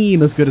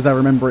seem as good as I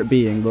remember it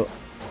being, but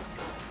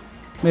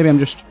maybe I'm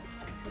just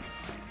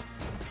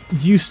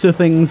used to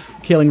things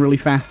killing really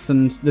fast,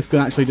 and this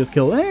gun actually does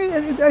kill.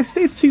 It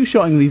stays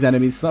two-shotting these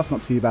enemies, so that's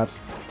not too bad.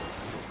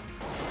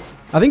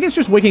 I think it's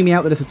just wigging me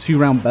out that it's a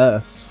 2-round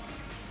burst.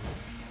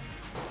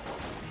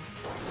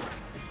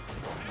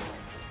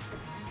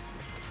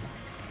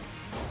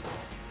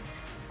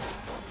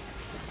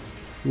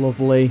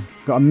 Lovely.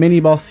 Got a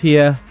mini-boss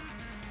here.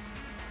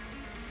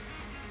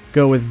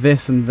 Go with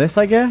this and this,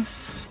 I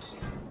guess.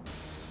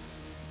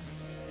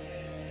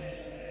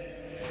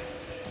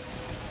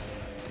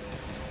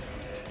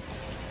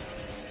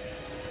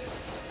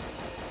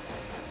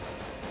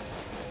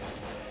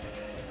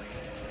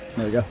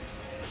 There we go.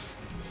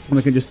 And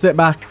we can just sit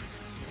back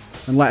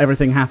and let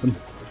everything happen.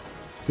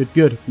 Good,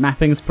 good.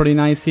 Mapping's pretty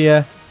nice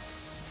here.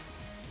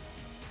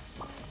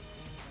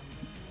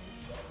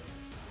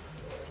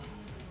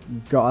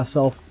 We've got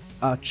ourselves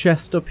a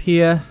chest up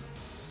here.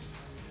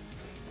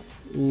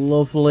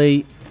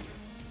 Lovely.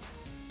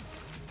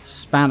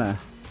 Spanner.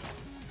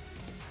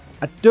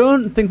 I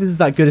don't think this is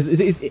that good.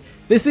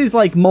 This is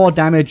like more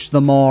damage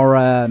the more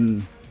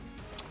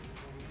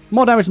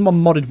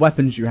modded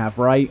weapons you have,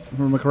 right? If I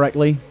remember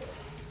correctly.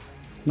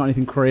 Not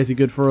anything crazy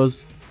good for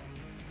us.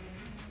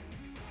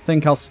 I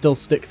think I'll still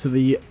stick to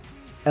the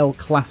El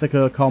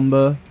Clasico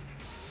combo.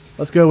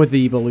 Let's go with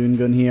the balloon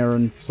gun here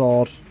and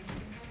sword.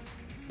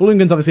 Balloon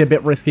gun's obviously a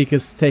bit risky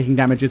because taking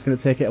damage is going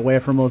to take it away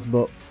from us,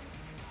 but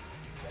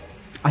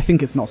I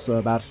think it's not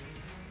so bad.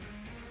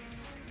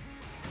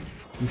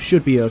 We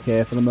should be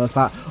okay for the most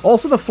part.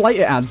 Also, the flight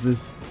it adds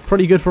is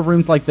pretty good for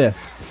rooms like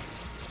this.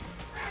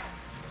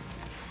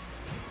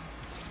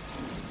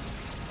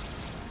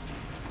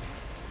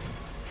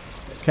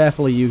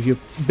 Carefully, you're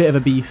a bit of a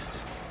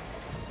beast.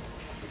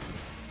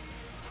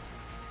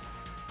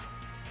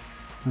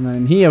 And then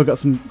in here, we've got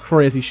some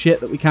crazy shit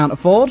that we can't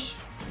afford.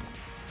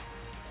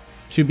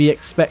 To be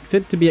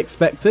expected, to be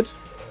expected.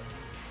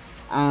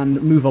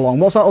 and move along.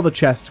 What's that other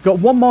chest? Got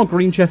one more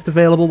green chest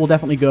available. We'll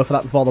definitely go for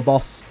that before the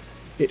boss.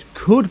 It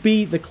could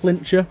be the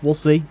clincher. We'll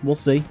see. We'll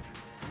see.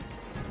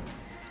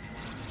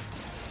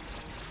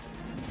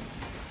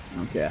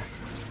 Okay.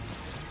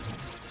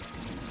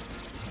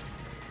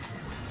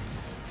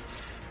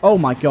 Oh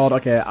my god,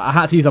 okay. I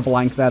had to use a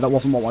blank there. That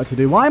wasn't what I wanted to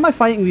do. Why am I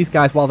fighting these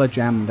guys while they're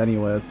jammed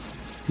anyways?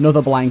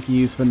 Another blank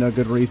used for no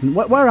good reason.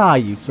 Where are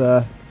you,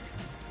 sir?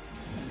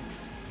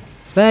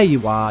 There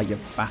you are, you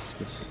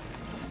bastards.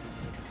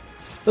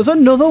 There's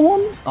another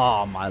one?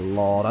 Oh my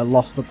lord, I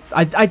lost the...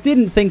 I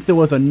didn't think there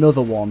was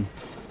another one.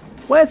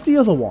 Where's the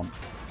other one?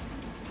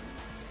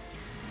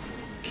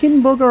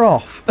 Kin bugger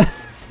off.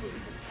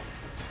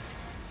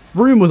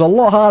 Room was a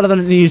lot harder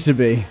than it needed to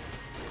be.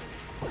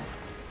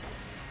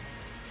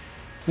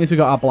 At least we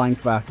got our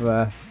blank back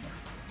there.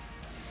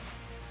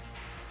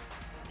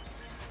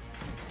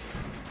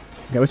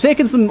 Okay, we're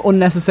taking some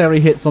unnecessary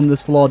hits on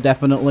this floor,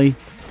 definitely.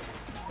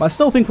 But I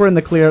still think we're in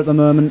the clear at the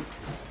moment.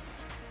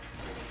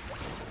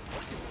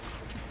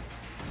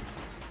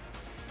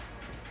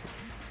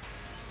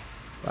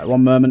 Right,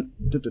 one moment.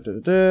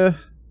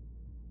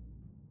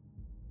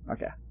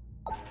 Okay.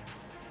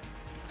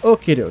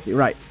 Okie dokie,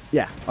 right.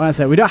 Yeah, like I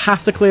say, we don't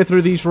have to clear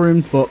through these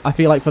rooms, but I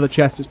feel like for the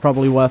chest it's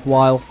probably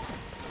worthwhile.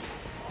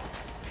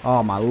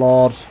 Oh my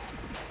lord.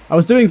 I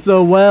was doing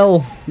so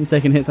well. I'm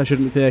taking hits I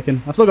shouldn't be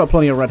taking. I've still got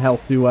plenty of red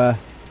health to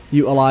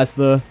utilise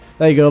though.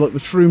 There you go, look, the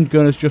shroomed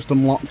gun is just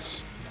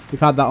unlocked. We've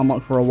had that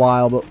unlocked for a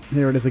while, but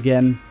here it is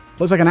again.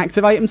 Looks like an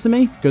active item to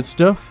me. Good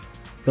stuff.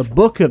 The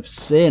Book of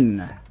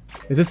Sin.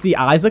 Is this the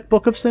Isaac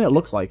Book of Sin? It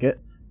looks like it.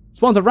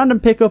 Spawns a random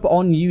pickup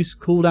on use.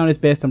 Cooldown is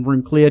based on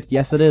room cleared.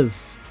 Yes, it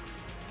is.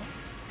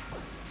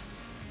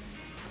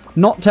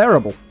 Not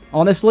terrible.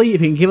 Honestly,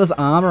 if you can give us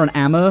armor and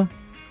ammo,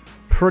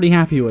 pretty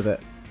happy with it.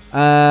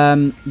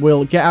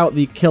 We'll get out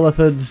the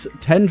Kilithid's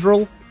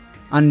Tendril,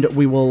 and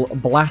we will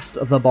blast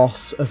the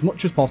boss as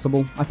much as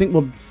possible. I think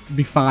we'll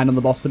be fine on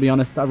the boss, to be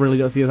honest. I really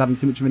don't see us having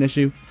too much of an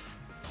issue.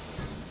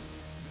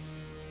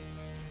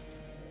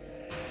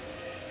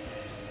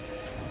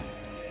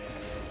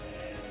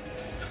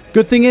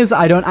 Good thing is,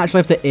 I don't actually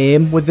have to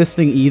aim with this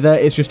thing either.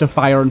 It's just a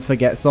fire and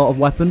forget sort of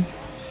weapon.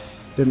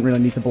 Didn't really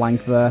need to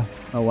blank there.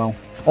 Oh well.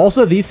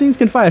 Also, these things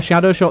can fire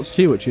shadow shots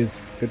too, which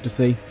is good to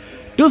see.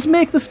 Does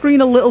make the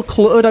screen a little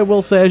cluttered, I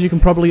will say, as you can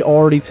probably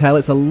already tell.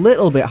 It's a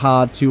little bit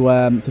hard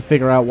to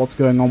figure out what's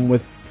going on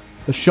with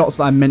the shots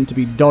that I'm meant to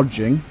be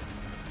dodging.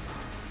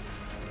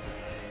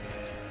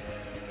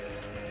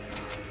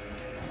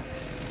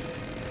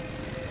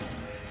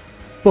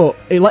 But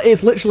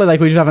it's literally like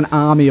we just have an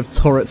army of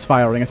turrets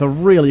firing. It's a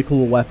really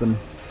cool weapon.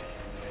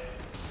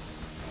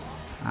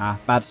 Ah,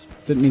 bad.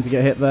 Didn't mean to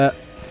get hit there.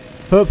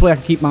 Hopefully I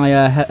can keep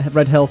my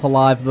red health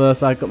alive though,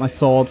 so I've got my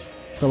sword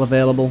still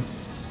available.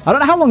 I don't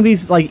know how long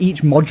these, like,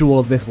 each module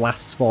of this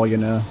lasts for, you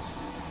know.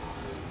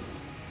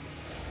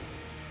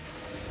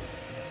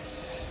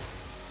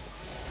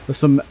 There's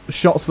some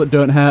shots that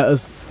don't hurt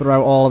us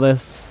throughout all of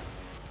this.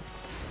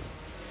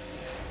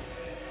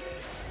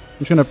 I'm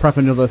just going to prep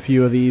another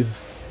few of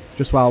these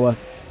just while we're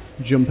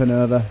jumping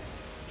over,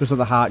 just so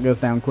the heart goes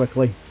down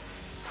quickly.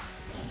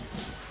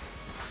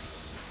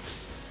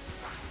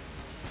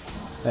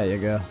 There you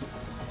go.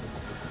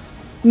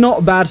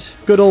 Not bad.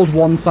 Good old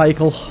one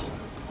cycle.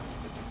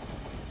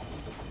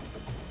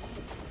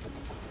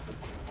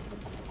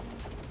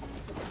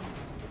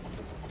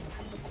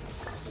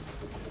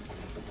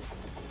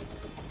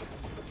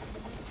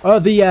 Oh,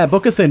 the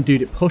Book of Sin,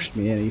 dude, it pushed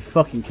me in. Are you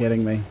fucking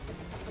kidding me?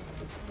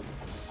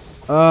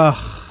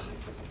 Ugh.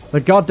 The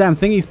goddamn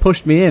thingy's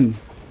pushed me in.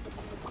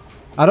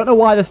 I don't know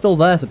why they're still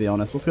there, to be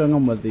honest. What's going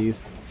on with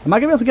these? Am I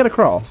going to be able to get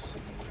across?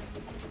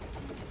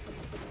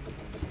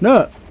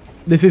 No.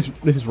 This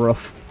is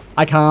rough.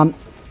 I can't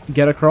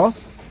get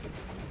across.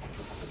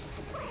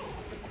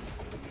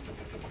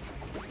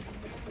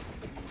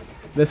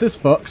 This is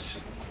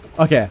fucked.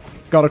 Okay,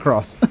 got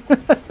across.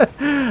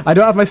 I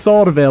don't have my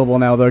sword available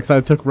now, though, because I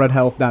took red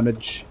health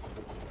damage.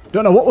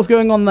 Don't know what was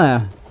going on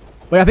there.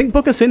 Wait, I think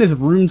Book of Sin is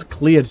rooms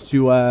cleared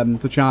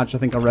to charge, I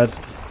think I read.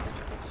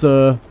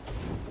 So,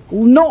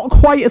 not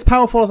quite as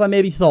powerful as I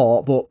maybe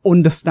thought, but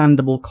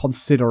understandable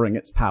considering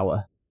its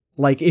power.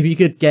 Like, if you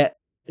could get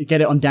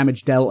it on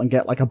damage dealt and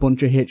get, like, a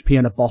bunch of HP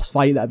in a boss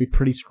fight, that'd be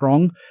pretty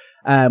strong.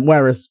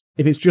 Whereas,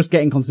 if it's just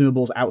getting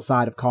consumables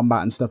outside of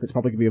combat and stuff, it's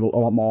probably going to be a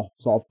lot more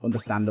sort of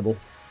understandable.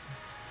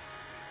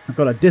 I've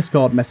got a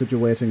Discord message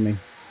awaiting me.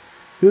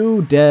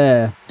 Who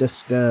dare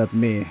disturb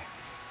me?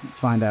 Let's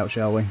find out,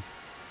 shall we?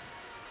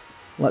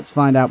 Let's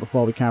find out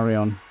before we carry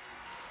on.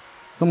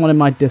 Someone in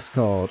my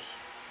Discord.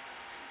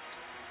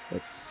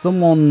 It's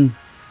someone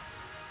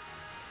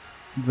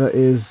that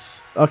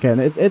is... Okay,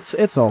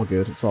 it's all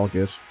good. It's all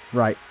good.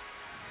 Right.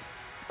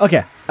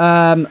 Okay.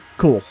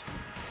 Cool.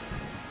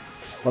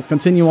 Let's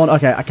continue on.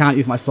 Okay, I can't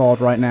use my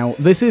sword right now.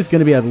 This is going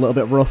to be a little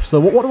bit rough.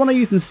 So what do I want to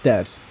use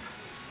instead?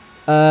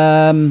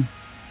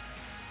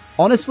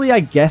 Honestly, I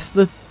guess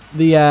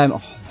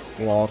oh,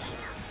 Lord.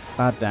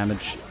 Bad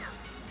damage.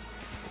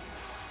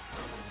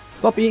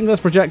 Stop eating those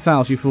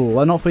projectiles, you fool.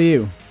 They're not for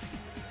you.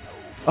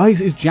 Oh,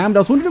 he's jammed. I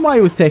was wondering why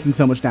he was taking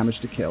so much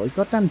damage to kill. He's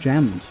goddamn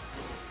jammed.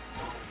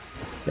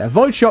 Yeah,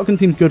 Void Shotgun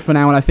seems good for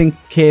now, and I think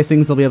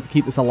Casings will be able to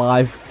keep this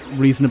alive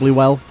reasonably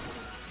well.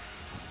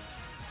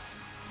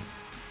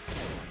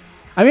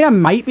 I mean, I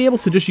might be able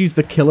to just use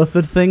the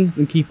Killithid thing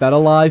and keep that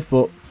alive,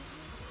 but...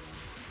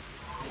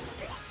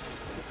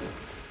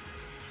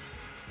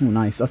 Oh,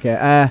 nice.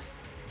 Okay,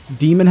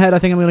 Demon Head I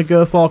think I'm going to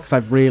go for, because I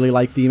really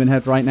like Demon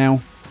Head right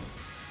now.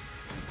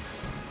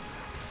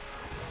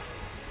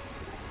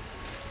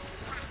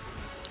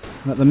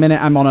 At the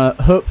minute, I'm on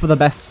a hope for the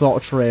best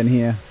sort of train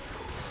here.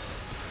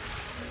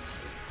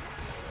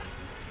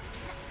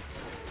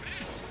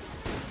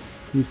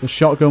 Use the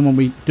shotgun when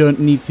we don't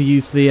need to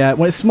use the...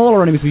 when it's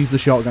smaller enemies, we use the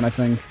shotgun, I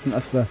think.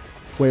 That's the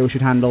way we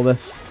should handle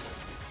this.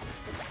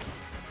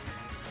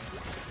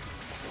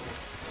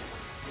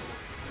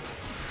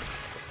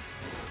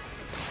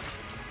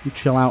 You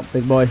chill out,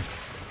 big boy.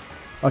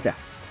 Okay.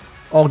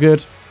 All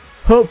good.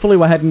 Hopefully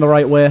we're heading the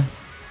right way.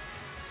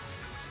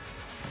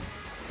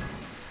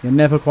 You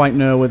never quite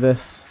know with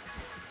this.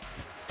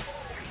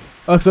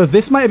 Oh, so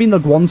this might have been the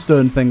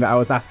Guanstone thing that I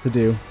was asked to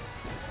do.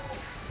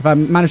 If I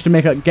managed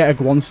to get a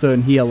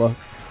Guanstone here, look.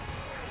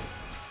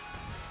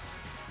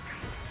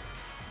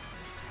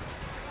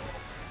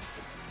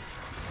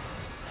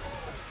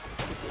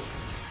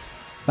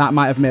 That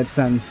might have made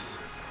sense.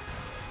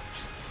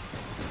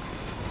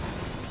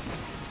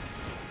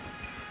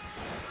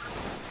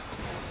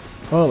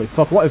 Holy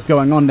fuck, what is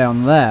going on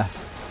down there?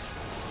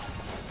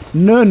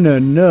 No, no,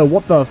 no,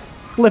 what the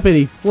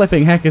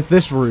flipping heck is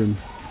this room?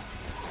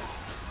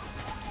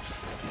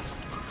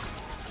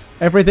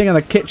 Everything in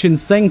the kitchen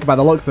sink by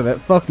the looks of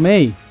it. Fuck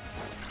me.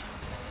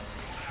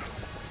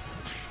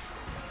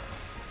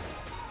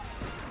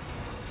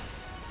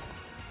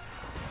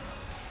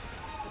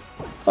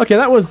 Okay,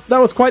 that was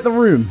quite the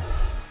room.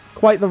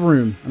 Quite the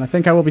room. And I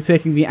think I will be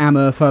taking the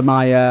ammo for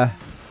my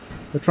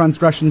the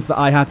transgressions that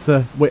I had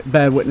to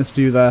bear witness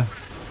to there.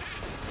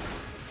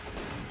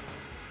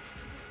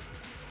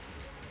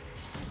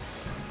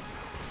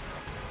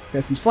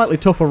 Okay, some slightly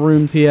tougher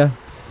rooms here.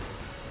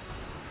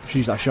 Should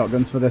use our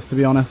shotguns for this, to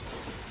be honest.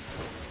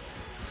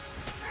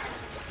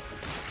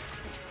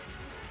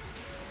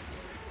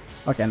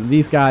 Okay, and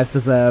these guys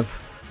deserve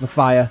the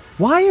fire.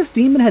 Why is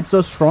Demon Head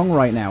so strong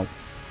right now?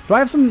 Do I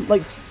have some,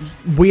 like,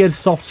 weird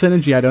soft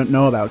synergy I don't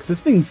know about? Because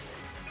this thing's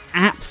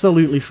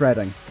absolutely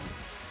shredding.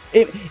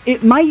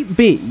 It might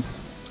be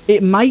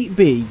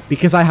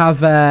because I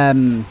have,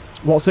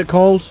 what's it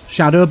called?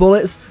 Shadow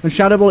Bullets. And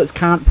Shadow Bullets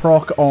can't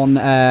proc on,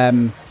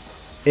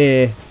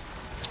 a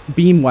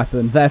beam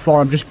weapon,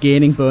 therefore I'm just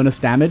gaining bonus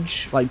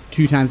damage, like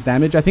 2 times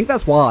damage. I think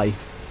that's why. If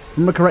I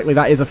remember correctly,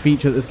 that is a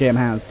feature that this game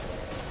has.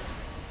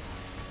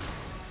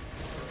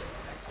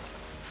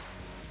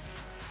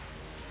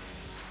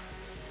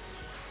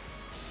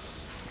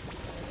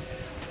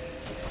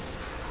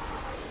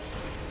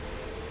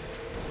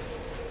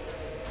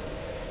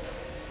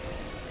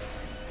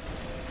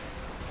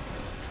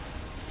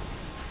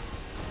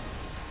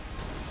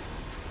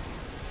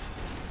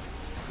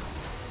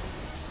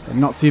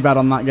 Not too bad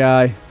on that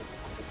guy.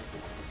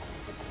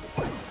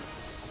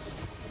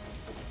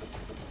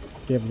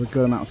 Gave us a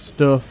good amount of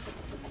stuff.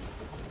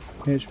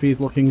 HP's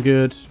looking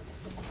good.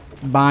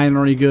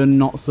 Binary gun,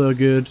 not so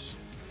good.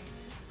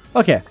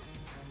 Okay.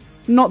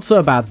 Not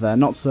so bad there,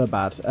 not so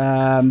bad.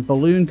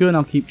 Balloon gun,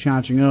 I'll keep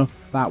charging up.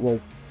 That will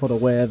put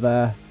away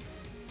there.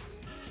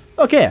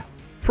 Okay.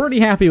 Pretty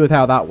happy with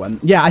how that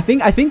went. Yeah, I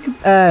think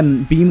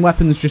beam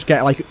weapons just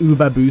get like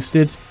uber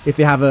boosted if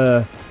they have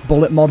a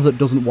bullet mod that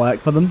doesn't work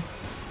for them.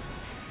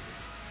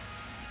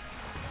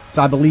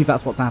 So I believe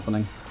that's what's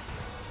happening.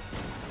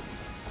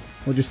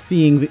 We're just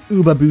seeing the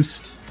uber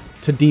boost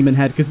to Demon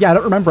Head. Because, yeah, I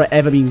don't remember it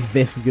ever being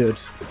this good.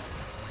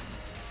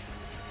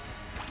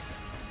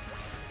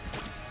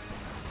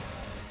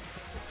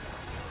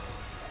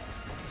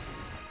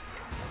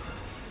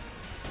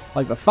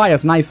 Like, the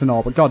fire's nice and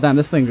all, but goddamn,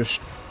 this thing just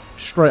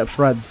straight up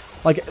shreds.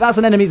 Like, that's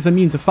an enemy that's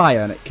immune to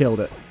fire, and it killed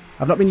it.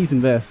 I've not been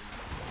using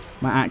this.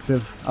 My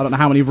active. I don't know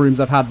how many rooms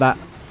I've had that.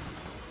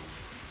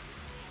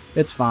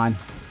 It's fine.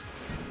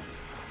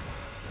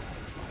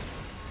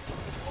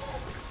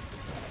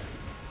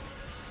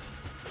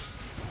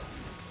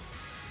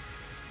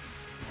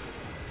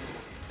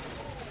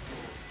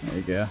 There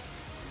you go.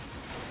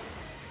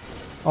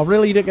 Oh,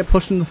 really? You didn't get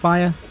pushed in the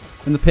fire?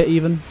 In the pit,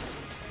 even?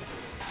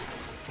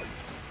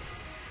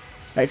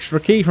 Extra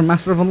key from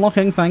Master of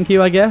Unlocking. Thank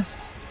you, I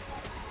guess.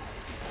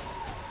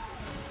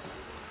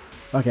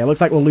 Okay,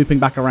 looks like we're looping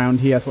back around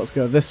here, so let's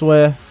go this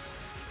way.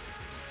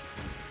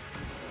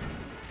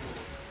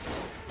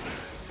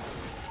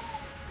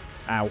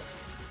 Ow.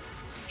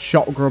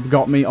 Shot grub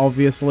got me,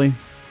 obviously.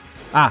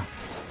 Ah.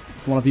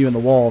 One of you in the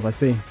walls, I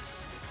see.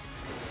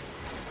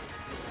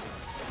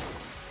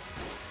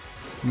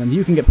 And then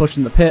you can get pushed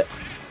in the pit.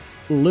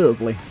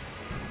 Lovely.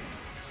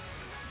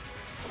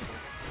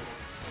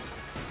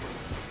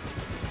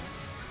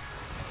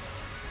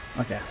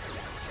 Okay.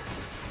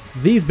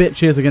 These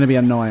bitches are going to be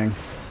annoying.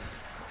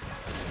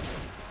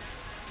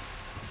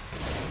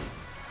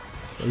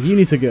 You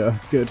need to go.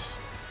 Good.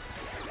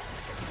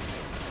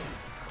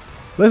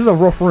 This is a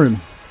rough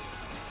room.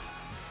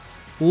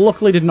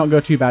 Luckily did not go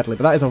too badly,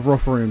 but that is a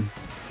rough room.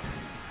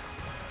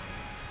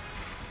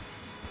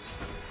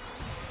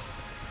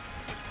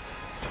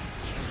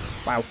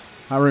 Wow.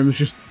 That room was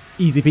just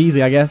easy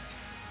peasy, I guess.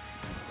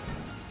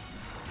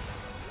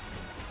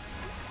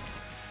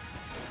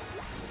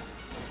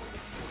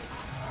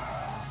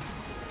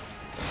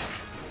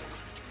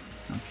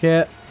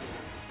 Okay.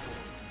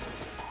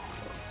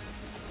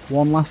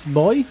 One last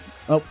boy.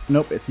 Oh,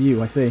 nope, it's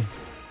you, I see.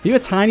 Are you a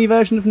tiny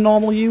version of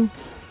normal you?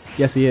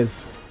 Yes, he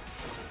is.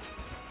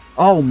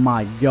 Oh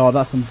my god,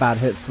 that's some bad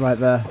hits right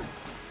there.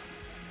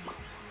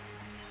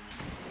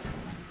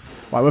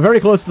 Right, we're very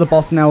close to the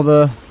boss now,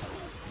 though.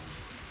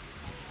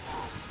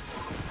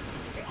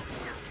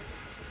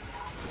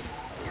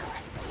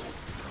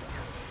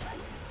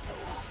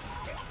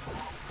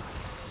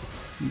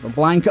 The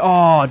blank.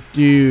 Oh,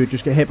 dude,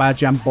 just get hit by a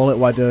jam bullet,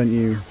 why don't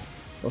you?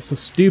 That's so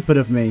stupid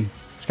of me.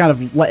 Just kind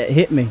of let it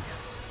hit me.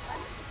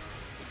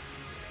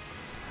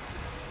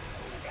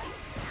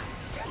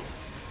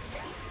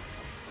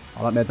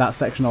 Oh, that made that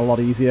section a lot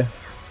easier.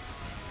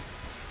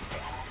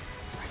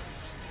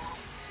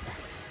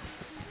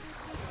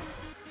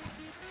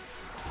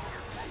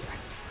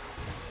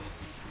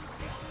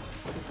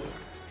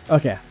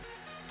 Okay.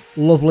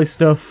 Lovely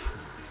stuff.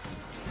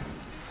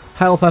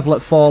 Health I've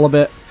let fall a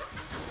bit.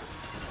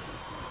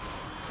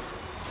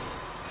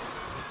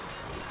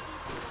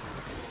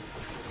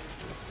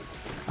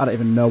 I don't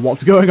even know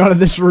what's going on in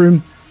this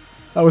room.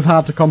 That was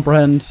hard to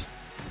comprehend.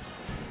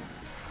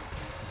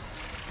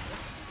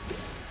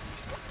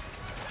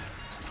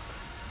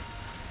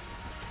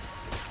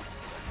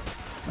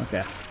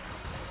 Okay.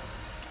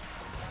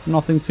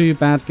 Nothing too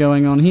bad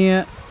going on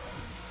here.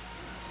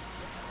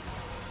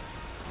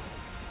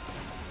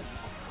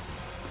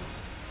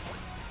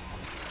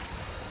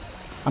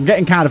 I'm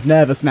getting kind of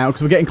nervous now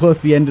because we're getting close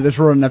to the end of this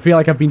run. I feel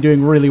like I've been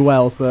doing really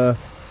well, so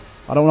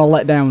I don't want to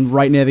let down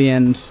right near the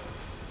end.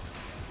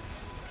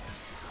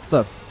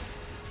 So,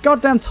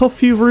 goddamn tough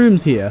few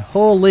rooms here.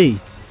 Holy.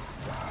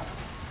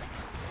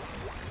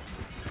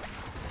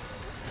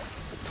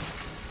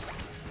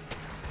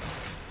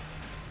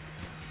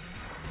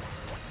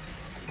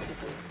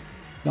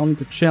 Y'all need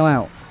to chill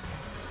out.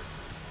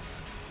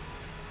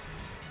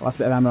 Last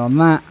bit of ammo on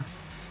that.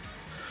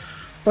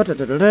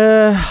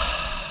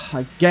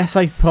 I guess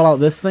I pull out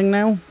this thing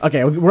now.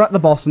 Okay, we're at the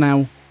boss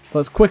now. So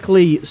let's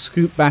quickly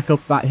scoop back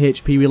up that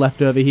HP we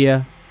left over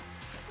here.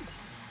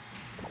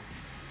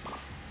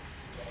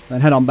 Then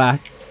head on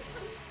back.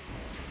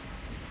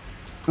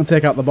 And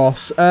take out the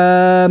boss.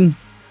 Try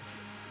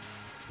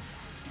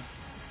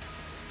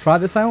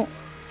this out.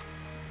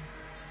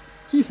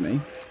 Excuse me.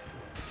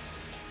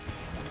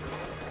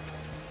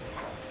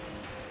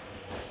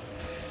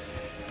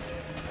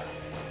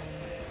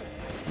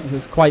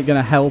 This is quite going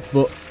to help,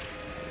 but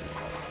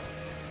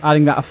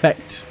adding that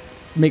effect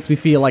makes me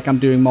feel like I'm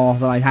doing more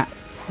than I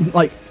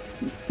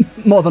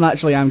more than I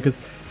actually am,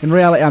 because in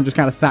reality I'm just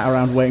kind of sat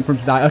around waiting for him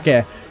to die.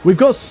 Okay, we've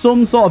got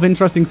some sort of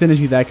interesting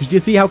synergy there, because you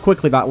see how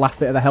quickly that last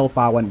bit of the health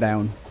bar went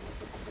down?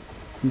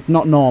 It's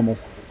not normal.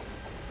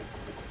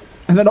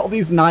 And then all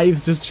these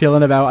knives just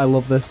chilling about. I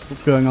love this.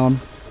 What's going on?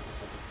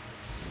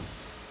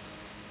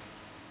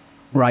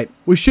 Right,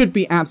 we should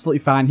be absolutely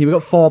fine here. We've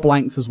got 4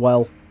 blanks as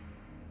well.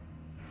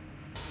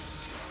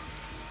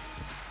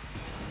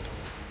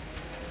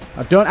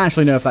 I don't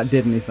actually know if that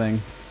did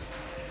anything.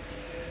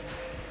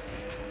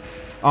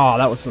 Oh,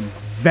 that was some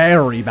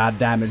very bad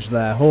damage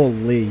there.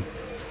 Holy.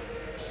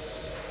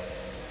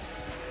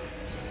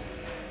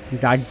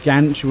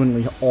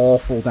 Gargantuanly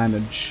awful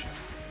damage.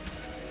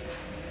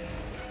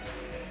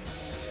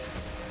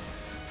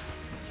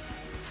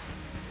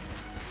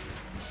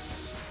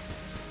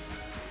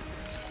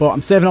 But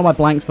I'm saving all my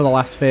blanks for the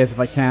last phase if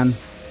I can.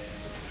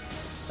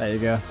 There you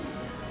go.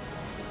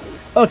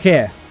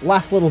 Okay,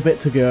 last little bit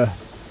to go.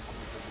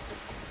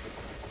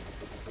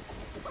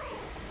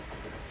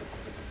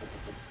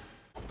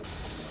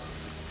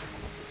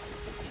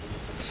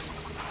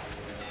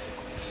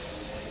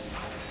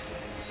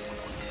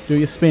 Do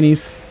your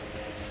spinnies.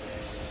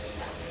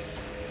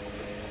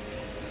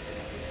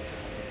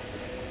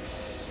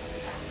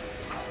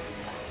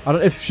 I don't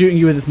know if shooting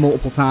you with this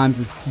multiple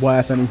times is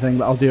worth anything,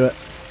 but I'll do it.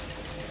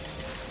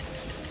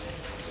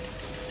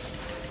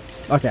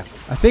 Okay,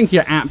 I think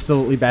you're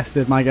absolutely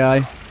bested, my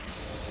guy.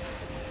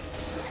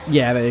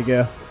 Yeah, there you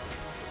go.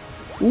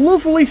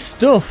 Lovely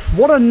stuff.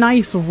 What a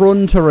nice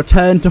run to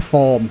return to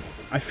form.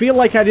 I feel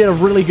like I did a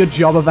really good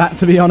job of that,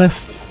 to be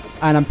honest.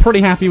 And I'm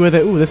pretty happy with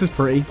it. Ooh, this is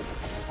pretty.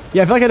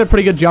 Yeah, I feel like I did a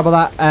pretty good job of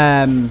that.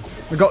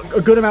 We got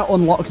a good amount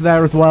unlocked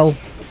there as well.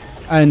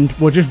 And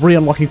we're just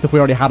re-unlocking stuff we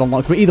already had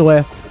unlocked. But either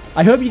way,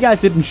 I hope you guys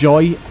did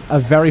enjoy a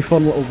very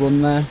fun little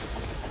run there.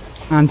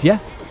 And yeah,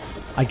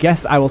 I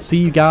guess I will see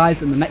you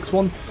guys in the next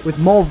one with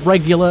more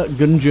regular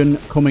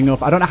Gungeon coming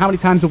up. I don't know how many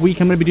times a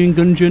week I'm going to be doing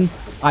Gungeon.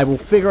 I will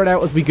figure it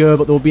out as we go,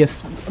 but there will be a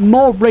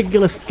more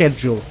regular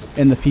schedule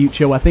in the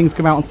future where things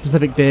come out on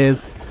specific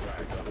days.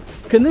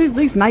 Can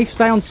these knife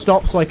sounds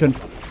stop so I can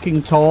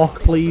fucking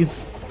talk,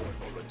 please?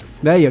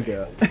 There you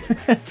go.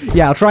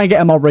 Yeah, I'll try and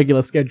get a more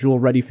regular schedule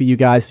ready for you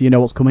guys so you know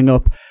what's coming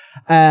up.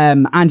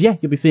 And yeah,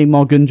 you'll be seeing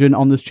more Gungeon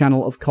on this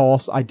channel, of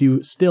course. I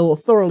do still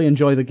thoroughly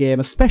enjoy the game,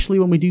 especially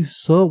when we do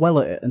so well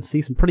at it and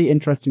see some pretty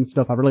interesting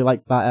stuff. I really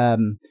like that,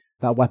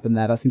 that weapon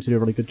there. That seems to do a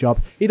really good job.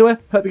 Either way,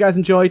 hope you guys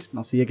enjoyed, and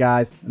I'll see you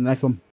guys in the next one.